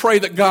 would you pray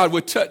that God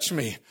would touch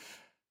me?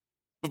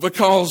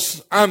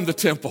 Because I'm the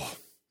temple.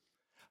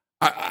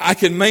 I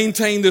can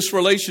maintain this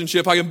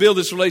relationship. I can build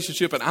this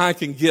relationship, and I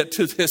can get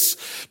to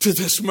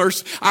this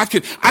mercy. I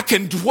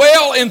can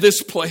dwell in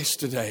this place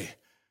today.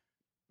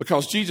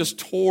 Because Jesus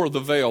tore the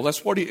veil.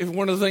 That's one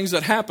of the things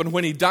that happened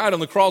when He died on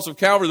the cross of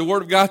Calvary. The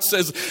Word of God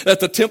says that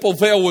the temple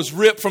veil was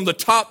ripped from the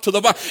top to the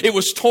bottom. It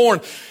was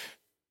torn.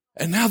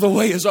 And now the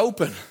way is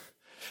open.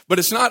 But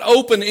it's not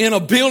open in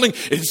a building.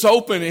 It's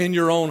open in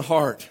your own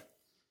heart.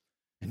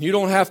 And you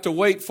don't have to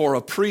wait for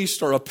a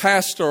priest or a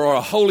pastor or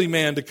a holy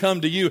man to come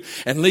to you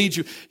and lead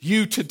you.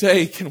 You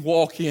today can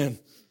walk in.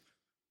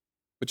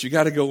 But you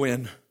got to go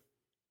in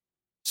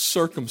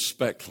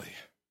circumspectly.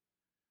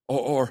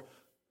 Or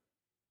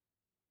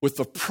with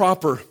the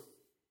proper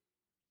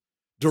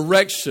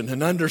direction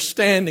and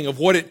understanding of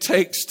what it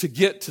takes to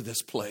get to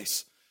this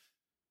place,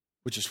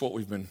 which is what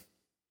we've been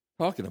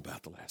talking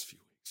about the last few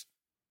weeks.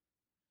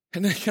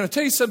 And then, can I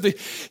tell you something?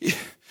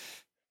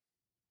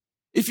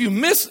 If you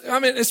miss,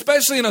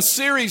 especially in a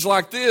series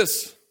like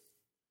this,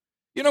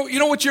 you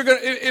know what you're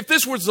going to, if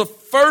this was the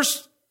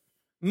first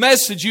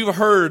message you've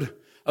heard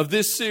of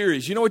this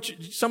series, you know what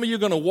some of you are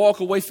going to walk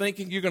away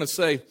thinking? You're going to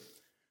say,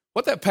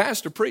 what that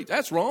pastor preached,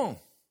 that's wrong.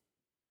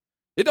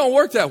 It don't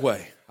work that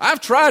way.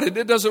 I've tried it.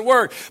 It doesn't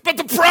work. But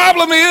the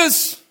problem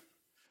is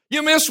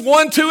you miss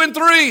 1, 2, and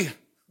 3.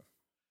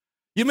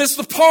 You miss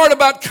the part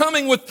about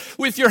coming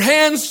with your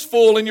hands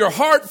full and your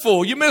heart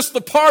full. You miss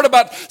the part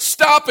about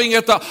stopping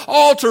at the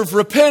altar of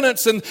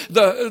repentance and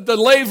the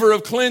laver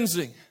of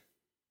cleansing.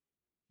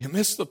 You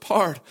miss the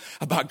part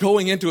about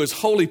going into His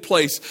holy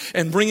place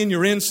and bringing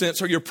your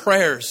incense or your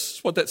prayers.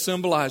 That's what that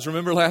symbolized.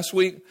 Remember last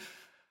week?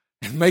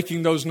 And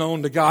making those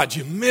known to God.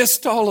 You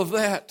missed all of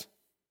that.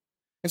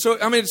 And so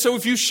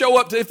if you show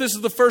up, if this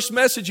is the first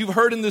message you've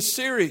heard in this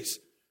series,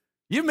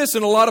 you're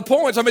missing a lot of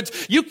points.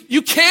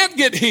 You can't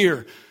get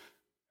here.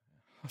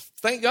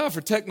 Thank God for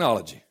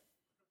technology.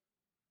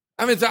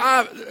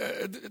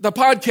 The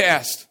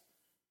podcast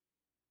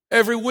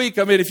every week.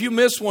 If you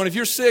miss one, if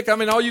you're sick,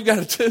 all you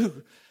got to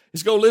do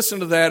is go listen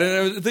to that.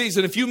 And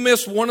if you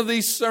miss one of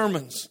these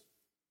sermons,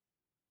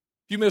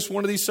 you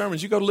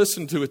go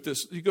listen to it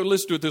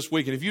this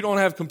week. And if you don't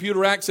have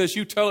computer access,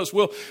 you tell us.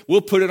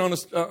 We'll put it on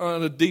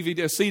a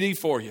DVD, a CD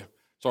for you.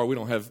 Sorry, we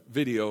don't have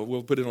video.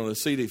 We'll put it on a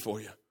CD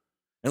for you.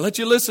 and let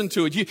you listen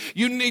to it.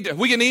 You need to,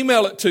 we can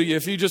email it to you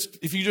if you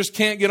just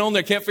can't get on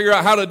there, can't figure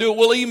out how to do it.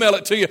 We'll email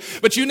it to you.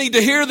 But you need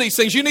to hear these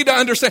things. You need to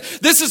understand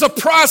this is a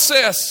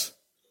process.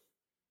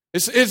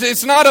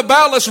 It's not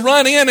about let's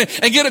run in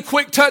and get a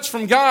quick touch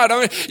from God.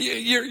 I mean,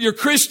 your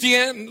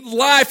Christian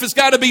life has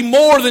got to be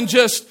more than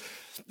just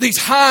these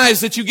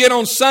highs that you get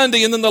on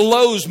Sunday and then the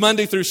lows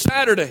Monday through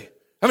Saturday.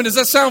 I mean, does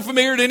that sound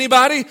familiar to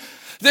anybody?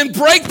 Then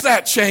break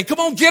that chain. Come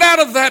on, get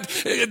out of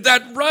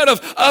that rut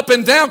of up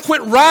and down.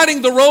 Quit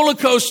riding the roller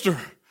coaster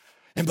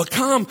and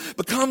become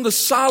the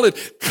solid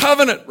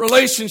covenant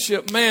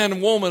relationship man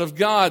and woman of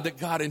God that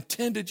God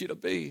intended you to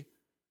be.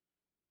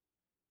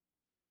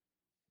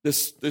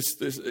 This.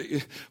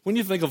 When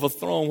you think of a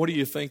throne, what do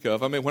you think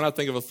of? I mean, when I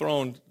think of a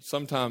throne,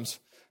 sometimes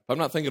if I'm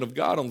not thinking of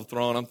God on the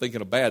throne, I'm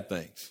thinking of bad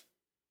things.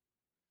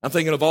 I'm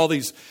thinking of all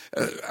these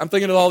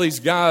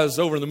guys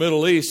over in the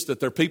Middle East that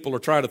their people are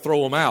trying to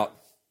throw them out.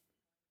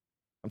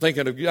 I'm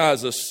thinking of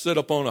guys that sit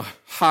up on a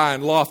high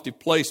and lofty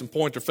place and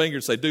point their finger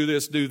and say, do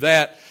this, do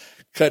that,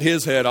 cut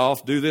his head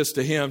off, do this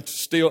to him,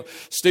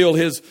 steal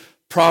his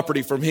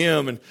property from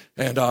him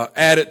and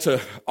add it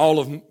to all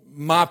of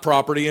my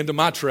property into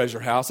my treasure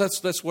house.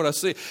 That's what I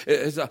see.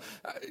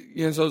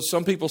 So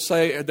some people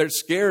say they're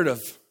scared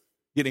of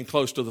getting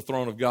close to the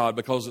throne of God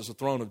because it's a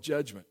throne of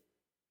judgment.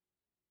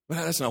 But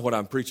that's not what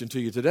I'm preaching to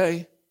you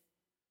today.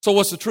 So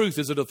what's the truth?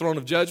 Is it a throne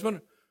of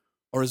judgment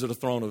or is it a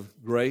throne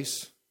of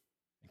grace,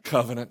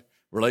 covenant,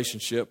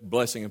 relationship,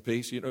 blessing, and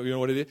peace? You know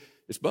what it is?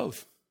 It's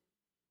both.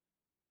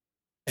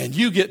 And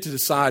you get to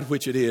decide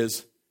which it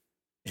is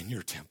in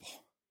your temple.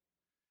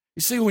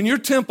 You see, when your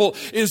temple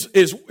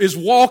is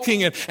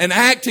walking and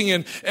acting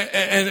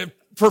and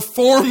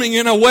performing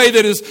in a way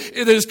that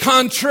is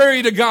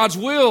contrary to God's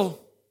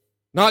will,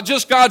 not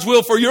just God's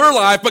will for your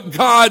life, but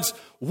God's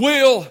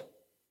will.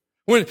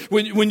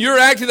 When you're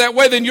acting that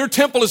way, then your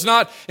temple is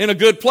not in a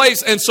good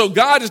place. And so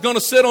God is going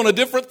to sit on a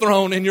different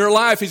throne in your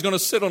life. He's going to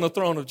sit on a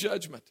throne of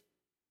judgment.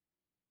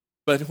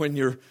 But when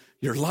your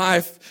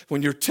life,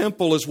 when your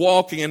temple is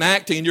walking and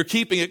acting and you're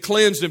keeping it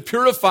cleansed and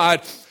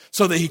purified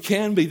so that He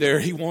can be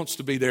there, He wants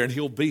to be there, and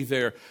He'll be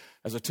there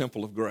as a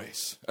temple of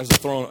grace, as a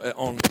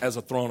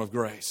throne of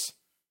grace.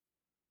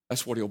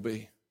 That's what He'll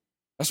be.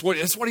 That's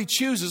what He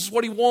chooses. That's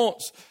what He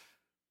wants.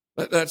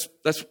 That's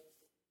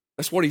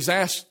what He's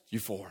asked you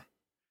for.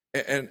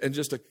 And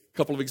just a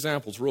couple of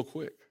examples real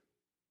quick.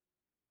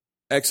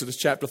 Exodus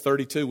chapter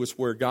 32 was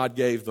where God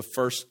gave the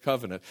first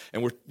covenant.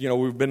 And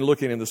we've been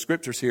looking in the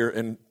scriptures here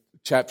in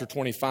chapter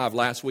 25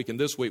 last week and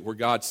this week where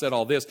God said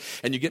all this.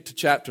 And you get to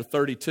chapter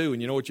 32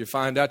 and you know what you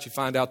find out? You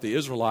find out the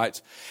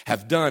Israelites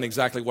have done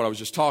exactly what I was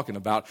just talking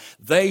about.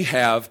 They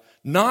have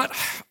not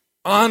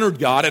honored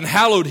God and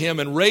hallowed Him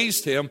and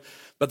raised Him,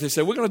 but they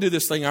said, we're going to do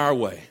this thing our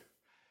way.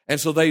 And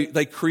so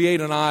they create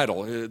an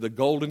idol, the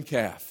golden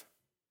calf.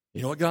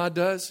 You know what God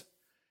does?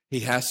 He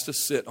has to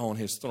sit on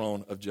His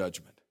throne of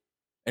judgment,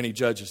 and He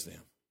judges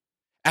them.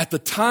 At the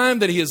time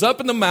that He is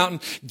up in the mountain,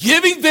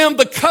 giving them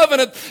the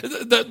covenant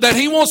that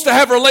He wants to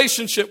have a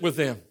relationship with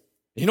them.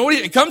 You know what?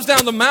 He comes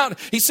down the mountain.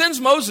 He sends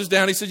Moses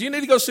down. He says, you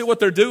need to go see what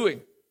they're doing.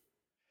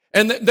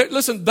 And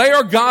listen, they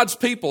are God's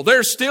people.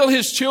 They're still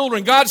His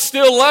children. God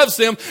still loves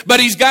them, but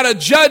He's got to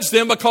judge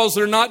them because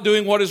they're not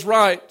doing what is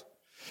right.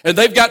 And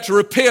they've got to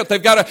repent.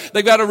 They've got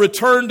to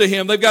return to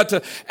Him. They've got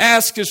to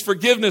ask His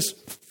forgiveness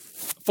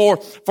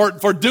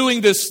for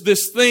doing this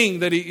thing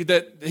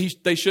that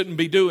they shouldn't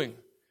be doing.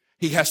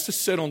 He has to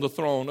sit on the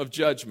throne of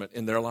judgment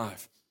in their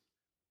life.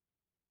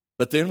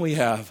 But then we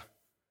have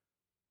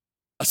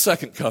a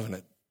second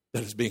covenant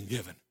that is being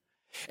given.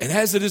 And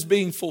as it is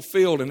being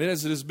fulfilled and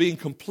as it is being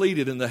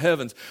completed in the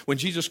heavens, when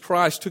Jesus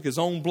Christ took His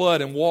own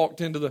blood and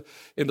walked into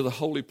the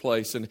holy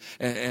place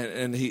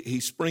and he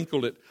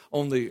sprinkled it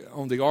on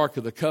the ark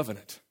of the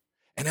covenant.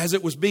 And as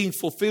it was being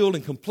fulfilled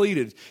and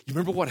completed, you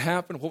remember what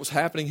happened? What was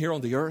happening here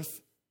on the earth?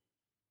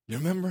 You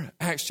remember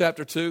Acts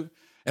chapter 2?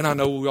 And I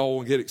know we all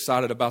will get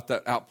excited about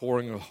that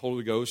outpouring of the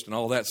Holy Ghost and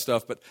all that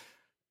stuff, but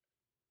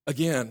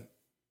again,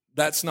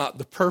 that's not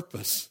the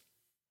purpose.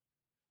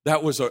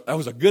 That was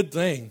a good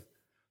thing,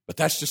 but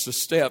that's just a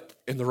step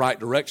in the right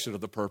direction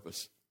of the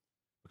purpose.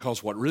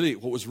 Because what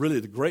was really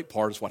the great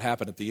part is what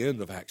happened at the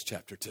end of Acts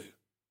chapter 2.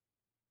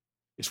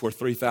 It's where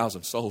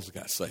 3,000 souls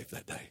got saved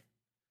that day.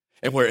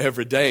 And where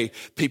every day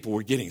people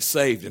were getting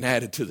saved and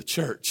added to the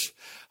church.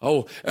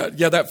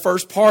 That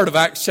first part of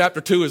Acts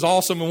chapter 2 is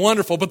awesome and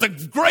wonderful. But the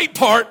great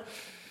part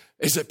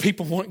is that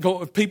people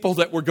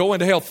that were going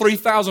to hell,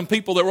 3,000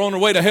 people that were on their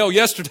way to hell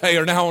yesterday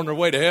are now on their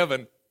way to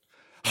heaven.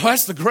 Oh,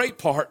 that's the great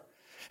part.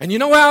 And you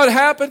know how it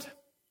happened?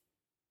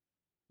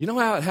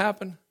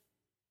 Let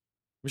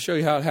me show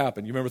you how it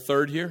happened. You remember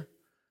third year?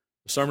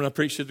 The sermon I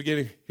preached at the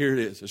beginning? Here it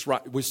is. It's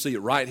right. We see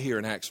it right here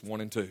in Acts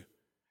 1 and 2.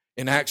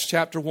 In Acts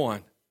chapter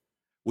 1,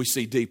 we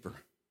see deeper.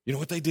 You know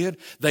what they did?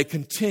 They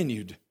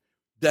continued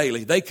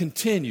daily. They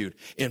continued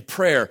in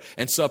prayer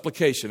and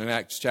supplication in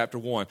Acts chapter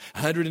 1.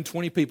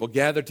 120 people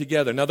gathered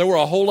together. Now, there were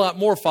a whole lot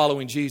more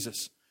following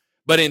Jesus.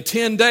 But in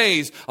 10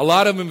 days, a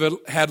lot of them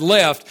had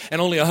left, and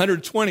only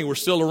 120 were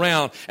still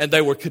around, and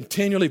they were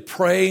continually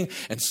praying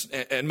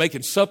and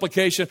making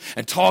supplication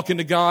and talking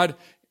to God,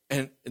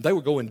 and they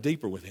were going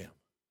deeper with Him.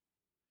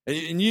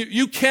 And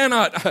you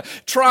cannot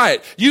try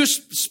it. You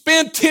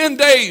spend 10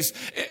 days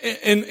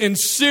in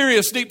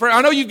serious, deep prayer.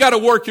 I know you've got to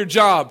work your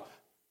job,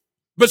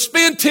 but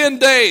spend 10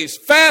 days.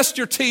 Fast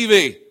your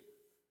TV,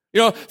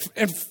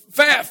 and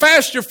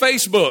fast your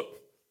Facebook.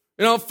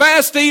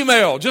 Fast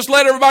email. Just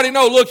let everybody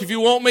know, look, if you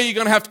want me, you're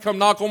going to have to come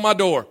knock on my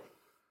door.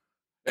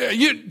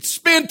 You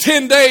spend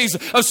 10 days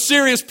of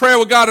serious prayer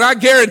with God, and I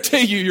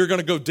guarantee you're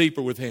going to go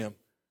deeper with Him.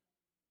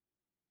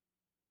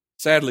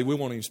 Sadly, we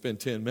won't even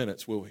spend 10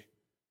 minutes, will we?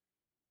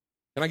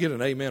 Can I get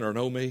an amen or an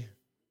oh me?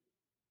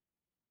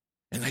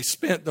 And they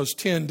spent those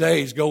 10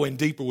 days going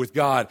deeper with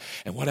God.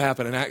 And what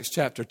happened in Acts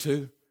chapter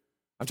 2?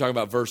 I'm talking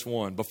about verse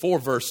 1. Before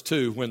verse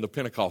 2, when the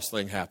Pentecost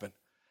thing happened.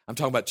 I'm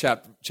talking about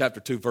chapter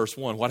 2, verse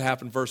 1. What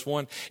happened, verse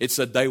 1? It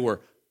said they were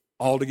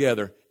all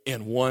together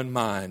in one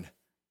mind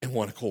and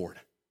one accord.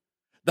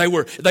 They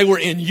were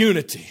in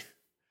unity.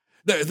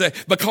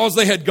 Because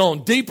they had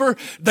gone deeper,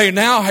 they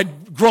now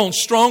had grown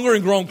stronger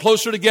and grown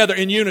closer together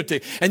in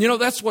unity. And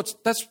that's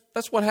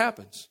what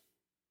happens.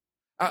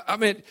 I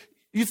mean,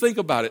 you think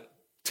about it.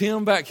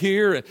 Tim back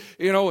here,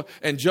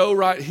 and Joe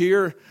right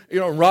here,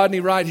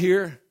 Rodney right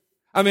here.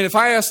 I mean, if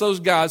I ask those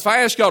guys, if I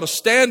ask y'all to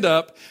stand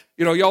up,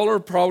 y'all are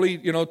probably,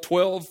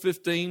 12,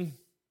 15,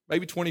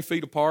 maybe 20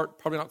 feet apart,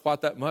 probably not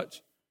quite that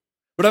much.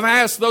 But if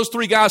I ask those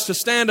three guys to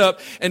stand up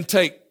and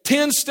take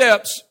 10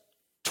 steps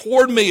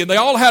toward me, and they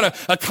all had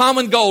a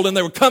common goal, and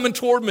they were coming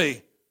toward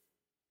me,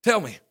 tell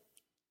me,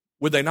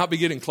 would they not be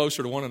getting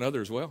closer to one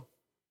another as well?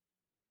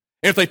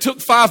 And if they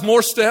took 5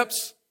 more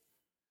steps,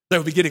 they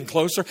would be getting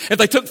closer. If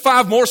they took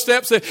 5 more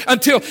steps,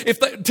 until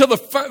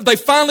they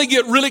finally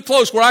get really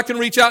close, where I can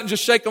reach out and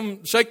just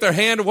shake their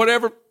hand or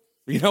whatever.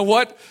 You know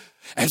what?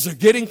 As they're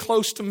getting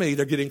close to me,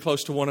 they're getting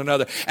close to one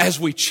another. As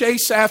we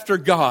chase after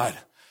God,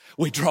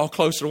 we draw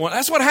closer to one.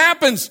 That's what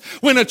happens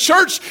when a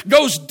church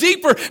goes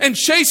deeper and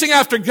chasing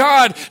after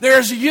God.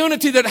 There's a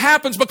unity that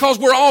happens because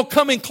we're all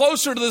coming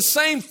closer to the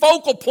same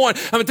focal point.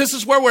 I mean, this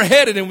is where we're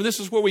headed, and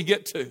this is where we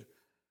get to.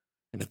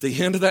 And at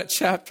the end of that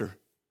chapter,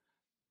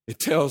 it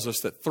tells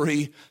us that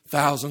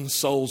 3,000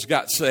 souls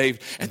got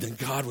saved, and then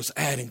God was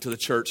adding to the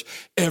church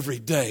every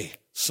day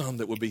some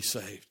that would be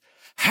saved.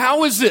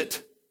 How is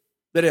it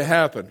that it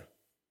happened?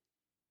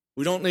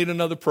 We don't need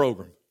another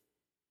program.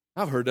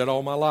 I've heard that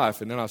all my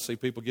life, and then I see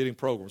people getting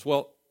programs.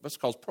 Well, that's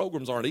because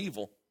programs aren't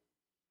evil.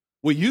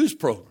 We use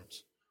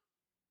programs.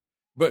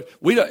 But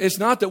it's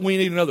not that we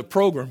need another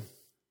program.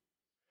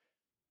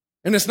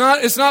 And it's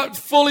not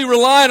fully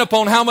reliant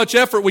upon how much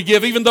effort we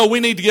give, even though we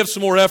need to give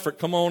some more effort.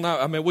 Come on,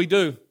 I mean, we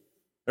do.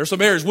 There's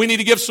some areas we need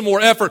to give some more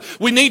effort.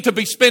 We need to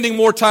be spending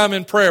more time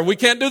in prayer. We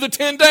can't do the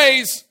 10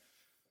 days.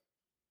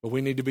 But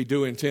we need to be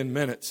doing 10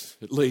 minutes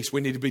at least.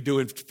 We need to be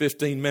doing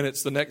 15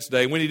 minutes the next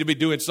day. We need to be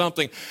doing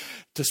something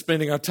to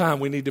spending our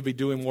time. We need to be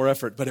doing more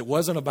effort. But it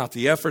wasn't about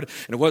the effort.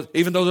 And it was,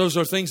 even though those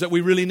are things that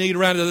we really need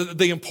around it,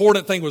 the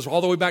important thing was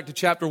all the way back to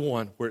chapter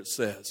 1 where it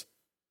says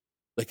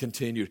they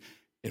continued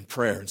in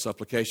prayer and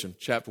supplication.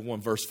 Chapter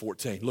 1, verse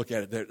 14. Look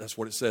at it there. That's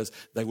what it says.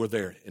 They were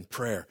there in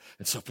prayer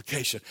and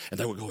supplication. And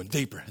they were going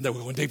deeper. And they were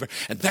going deeper.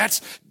 And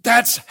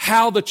that's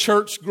how the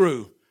church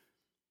grew,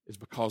 is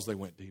because they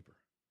went deeper.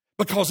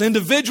 Because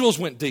individuals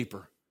went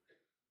deeper,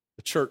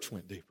 the church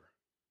went deeper.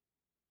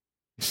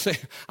 You see,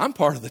 I'm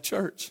part of the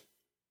church.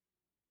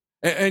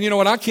 And you know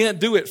what? I can't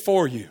do it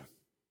for you,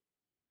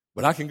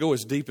 but I can go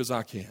as deep as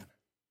I can.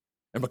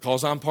 And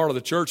because I'm part of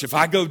the church, if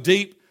I go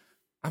deep,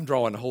 I'm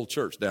drawing the whole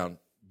church down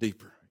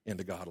deeper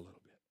into God a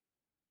little bit.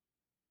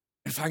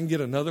 If I can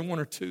get another one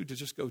or two to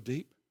just go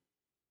deep,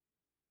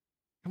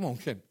 come on,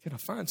 can I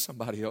find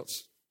somebody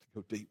else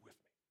to go deep with?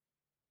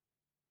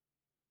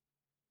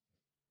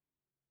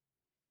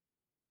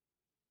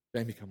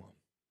 Jamie, come on.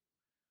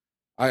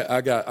 I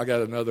got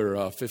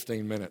another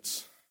 15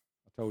 minutes.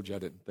 I told you I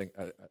didn't think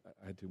I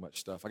had too much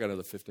stuff. I got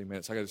another 15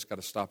 minutes. I just got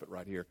to stop it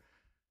right here.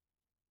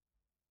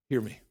 Hear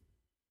me.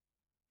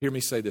 Hear me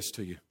say this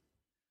to you.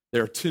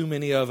 There are too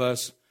many of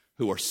us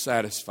who are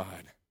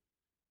satisfied.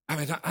 I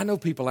mean, I know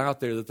people out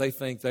there that they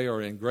think they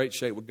are in great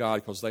shape with God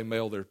because they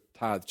mail their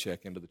tithe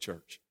check into the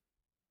church.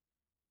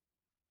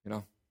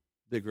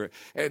 They're great.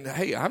 And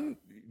hey,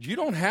 you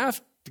don't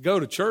have to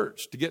go to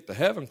church to get to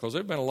heaven, because there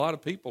have been a lot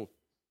of people,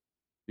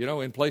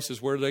 in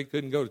places where they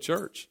couldn't go to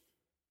church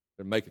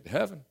and make it to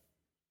heaven.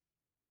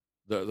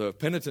 The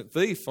penitent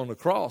thief on the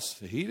cross,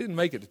 he didn't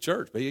make it to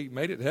church, but he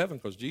made it to heaven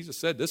because Jesus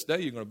said, this day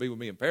you're going to be with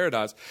me in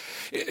paradise.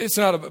 It's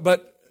not,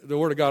 but the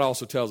Word of God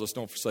also tells us,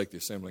 don't forsake the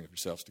assembling of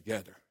yourselves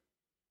together.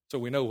 So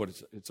we know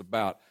what it's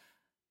about.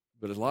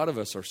 But a lot of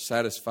us are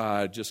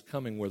satisfied just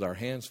coming with our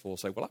hands full,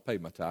 say, well, I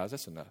paid my tithes,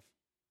 that's enough.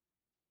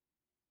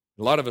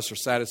 A lot of us are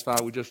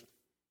satisfied with just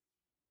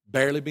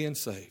barely being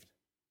saved.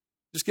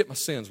 Just get my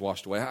sins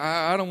washed away.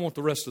 I don't want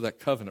the rest of that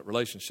covenant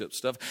relationship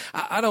stuff.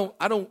 I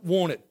don't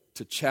want it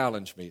to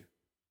challenge me.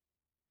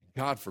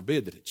 God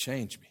forbid that it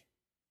change me.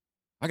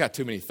 I got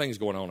too many things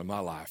going on in my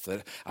life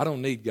that I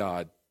don't need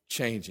God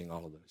changing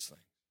all of those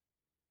things.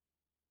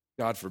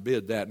 God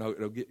forbid that. No,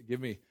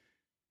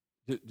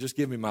 just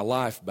give me my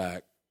life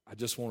back. I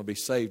just want to be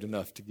saved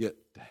enough to get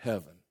to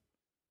heaven.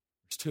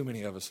 There's too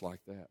many of us like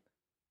that.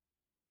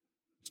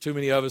 There's too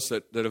many of us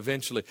that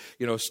eventually,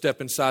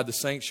 step inside the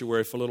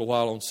sanctuary for a little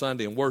while on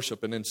Sunday and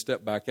worship and then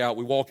step back out.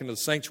 We walk into the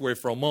sanctuary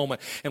for a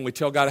moment and we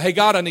tell God, hey,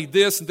 God, I need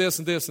this and this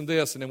and this and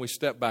this. And then we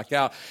step back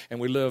out and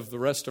we live the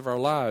rest of our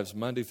lives,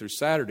 Monday through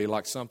Saturday,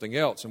 like something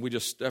else. And we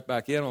just step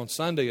back in on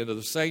Sunday into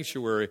the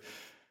sanctuary.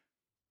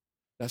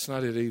 That's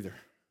not it either.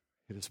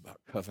 It is about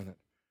covenant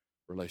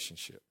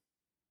relationship,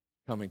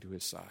 coming to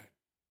His side.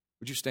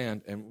 Would you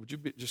stand and would you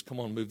just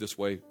come on, move this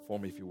way for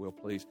me, if you will,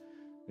 please?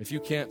 If you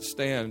can't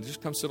stand,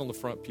 just come sit on the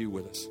front pew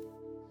with us.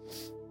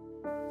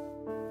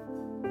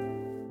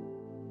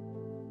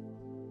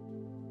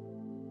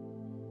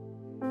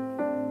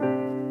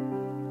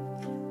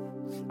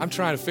 I'm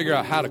trying to figure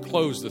out how to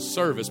close this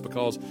service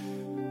because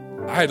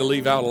I had to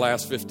leave out the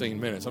last 15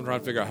 minutes. I'm trying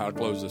to figure out how to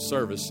close this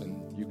service,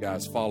 and you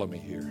guys follow me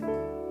here.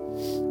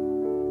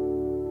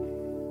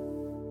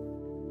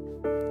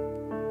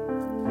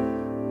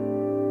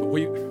 But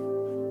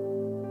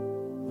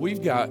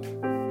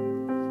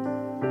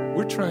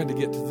we're trying to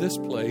get to this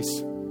place,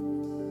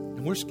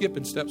 and we're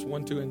skipping steps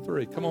 1, 2, and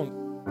 3. Come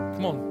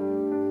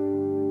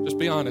on. Just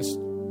be honest.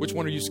 Which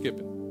one are you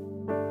skipping?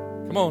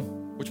 Come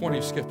on. Which one are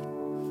you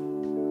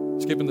skipping?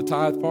 Skipping the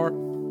tithe part?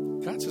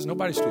 God says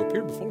nobody's to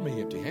appear before me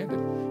empty-handed.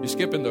 You're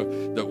skipping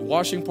the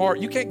washing part?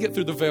 You can't get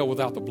through the veil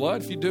without the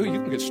blood. If you do,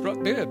 you can get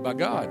struck dead by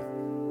God.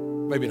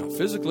 Maybe not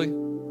physically.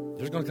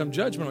 There's going to come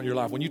judgment on your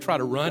life when you try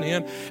to run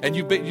in and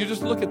you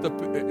just look at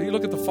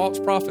the false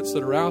prophets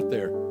that are out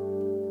there.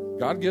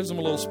 God gives them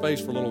a little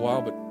space for a little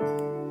while, but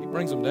He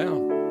brings them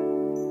down.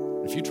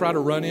 If you try to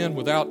run in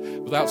without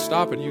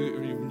stopping,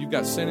 you've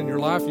got sin in your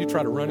life, you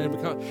try to run in,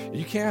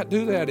 you can't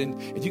do that,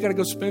 and you got to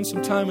go spend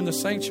some time in the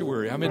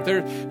sanctuary. I mean,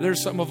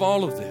 there's some of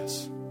all of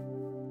this.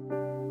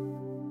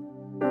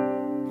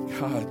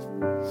 God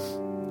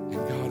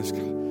is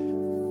God.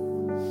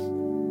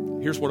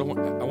 Here's what I'm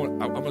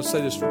going to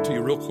say this to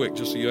you real quick,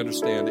 just so you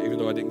understand, even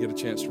though I didn't get a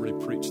chance to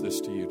really preach this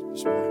to you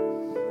this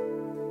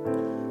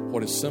morning.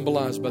 What is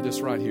symbolized by this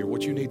right here,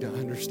 what you need to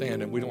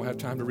understand, and we don't have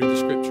time to read the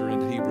scripture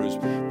in Hebrews,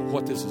 but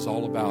what this is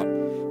all about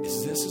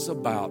is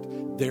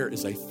there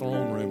is a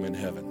throne room in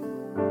heaven.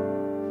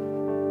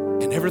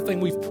 And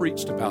everything we've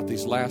preached about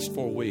these last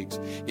 4 weeks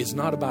is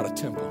not about a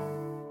temple.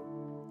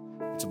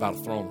 It's about a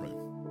throne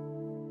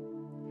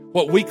room.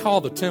 What we call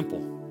the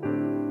temple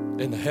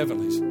in the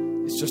heavenlies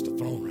is just a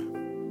throne room.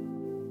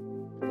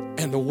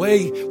 And the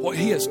way, what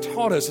He has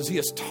taught us is He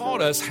has taught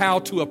us how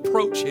to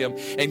approach Him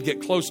and get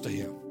close to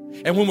Him.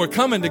 And when we're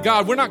coming to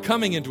God, we're not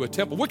coming into a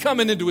temple. We're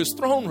coming into His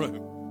throne room.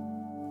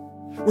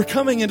 We're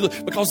coming into,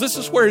 because this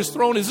is where His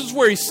throne is. This is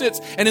where He sits.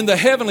 And in the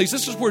heavenlies,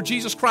 this is where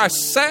Jesus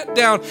Christ sat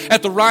down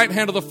at the right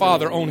hand of the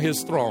Father on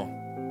His throne.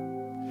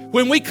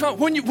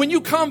 When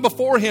you come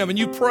before Him and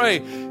you pray,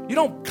 you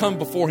don't come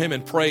before Him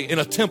and pray in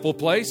a temple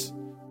place.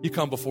 You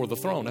come before the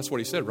throne. That's what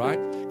He said, right?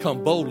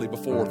 Come boldly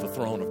before the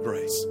throne of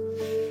grace.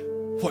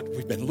 What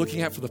we've been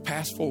looking at for the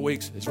past 4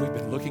 weeks is we've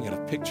been looking at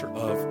a picture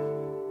of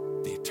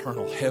the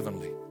eternal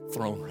heavenly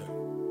throne room.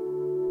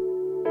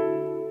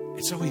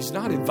 And so He's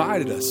not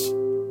invited us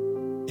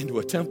into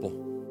a temple.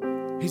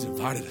 He's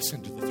invited us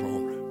into the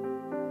throne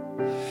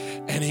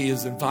room. And He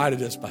has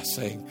invited us by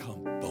saying,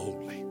 come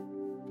boldly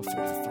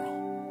before the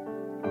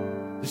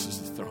throne. This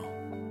is the throne.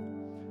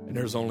 And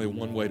there's only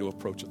one way to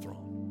approach a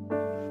throne.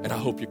 And I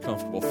hope you're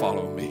comfortable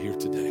following me here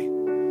today.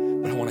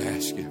 But I want to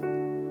ask you,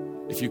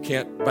 if you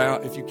can't bow,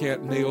 if you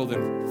can't kneel,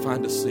 then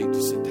find a seat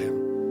to sit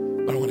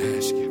down. But I want to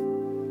ask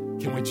you,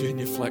 can we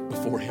genuflect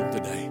before Him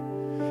today?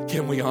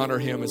 Can we honor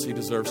Him as He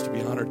deserves to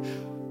be honored?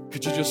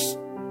 Could you just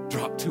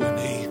drop to a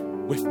knee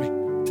with me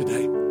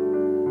today?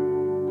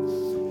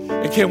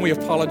 And can we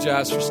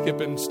apologize for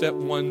skipping step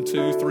 1,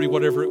 2, 3,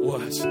 whatever it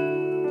was?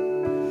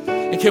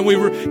 And can we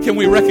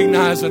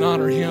recognize and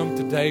honor Him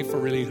today for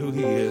really who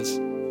He is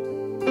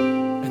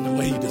and the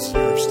way He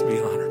deserves to be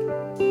honored?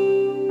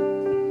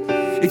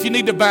 If you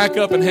need to back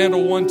up and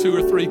handle 1, 2,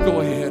 or 3,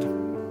 go ahead.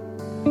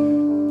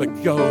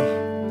 But go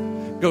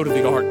to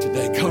the ark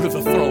today. Go to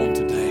the throne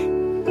today.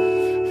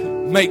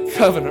 Make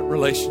covenant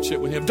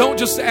relationship with Him. Don't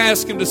just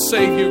ask Him to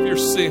save you of your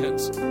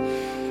sins.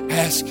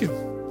 Ask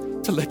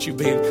Him to let you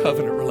be in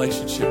covenant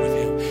relationship with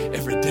Him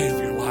every day of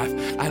your life.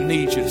 I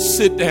need you to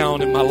sit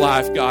down in my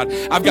life, God.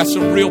 I've got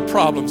some real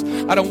problems.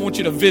 I don't want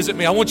you to visit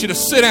me. I want you to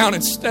sit down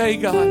and stay,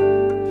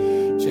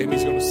 God.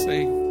 Jamie's going to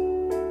sing.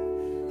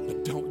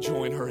 But don't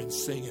join her in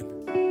singing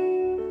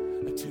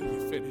until you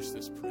finish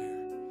this prayer.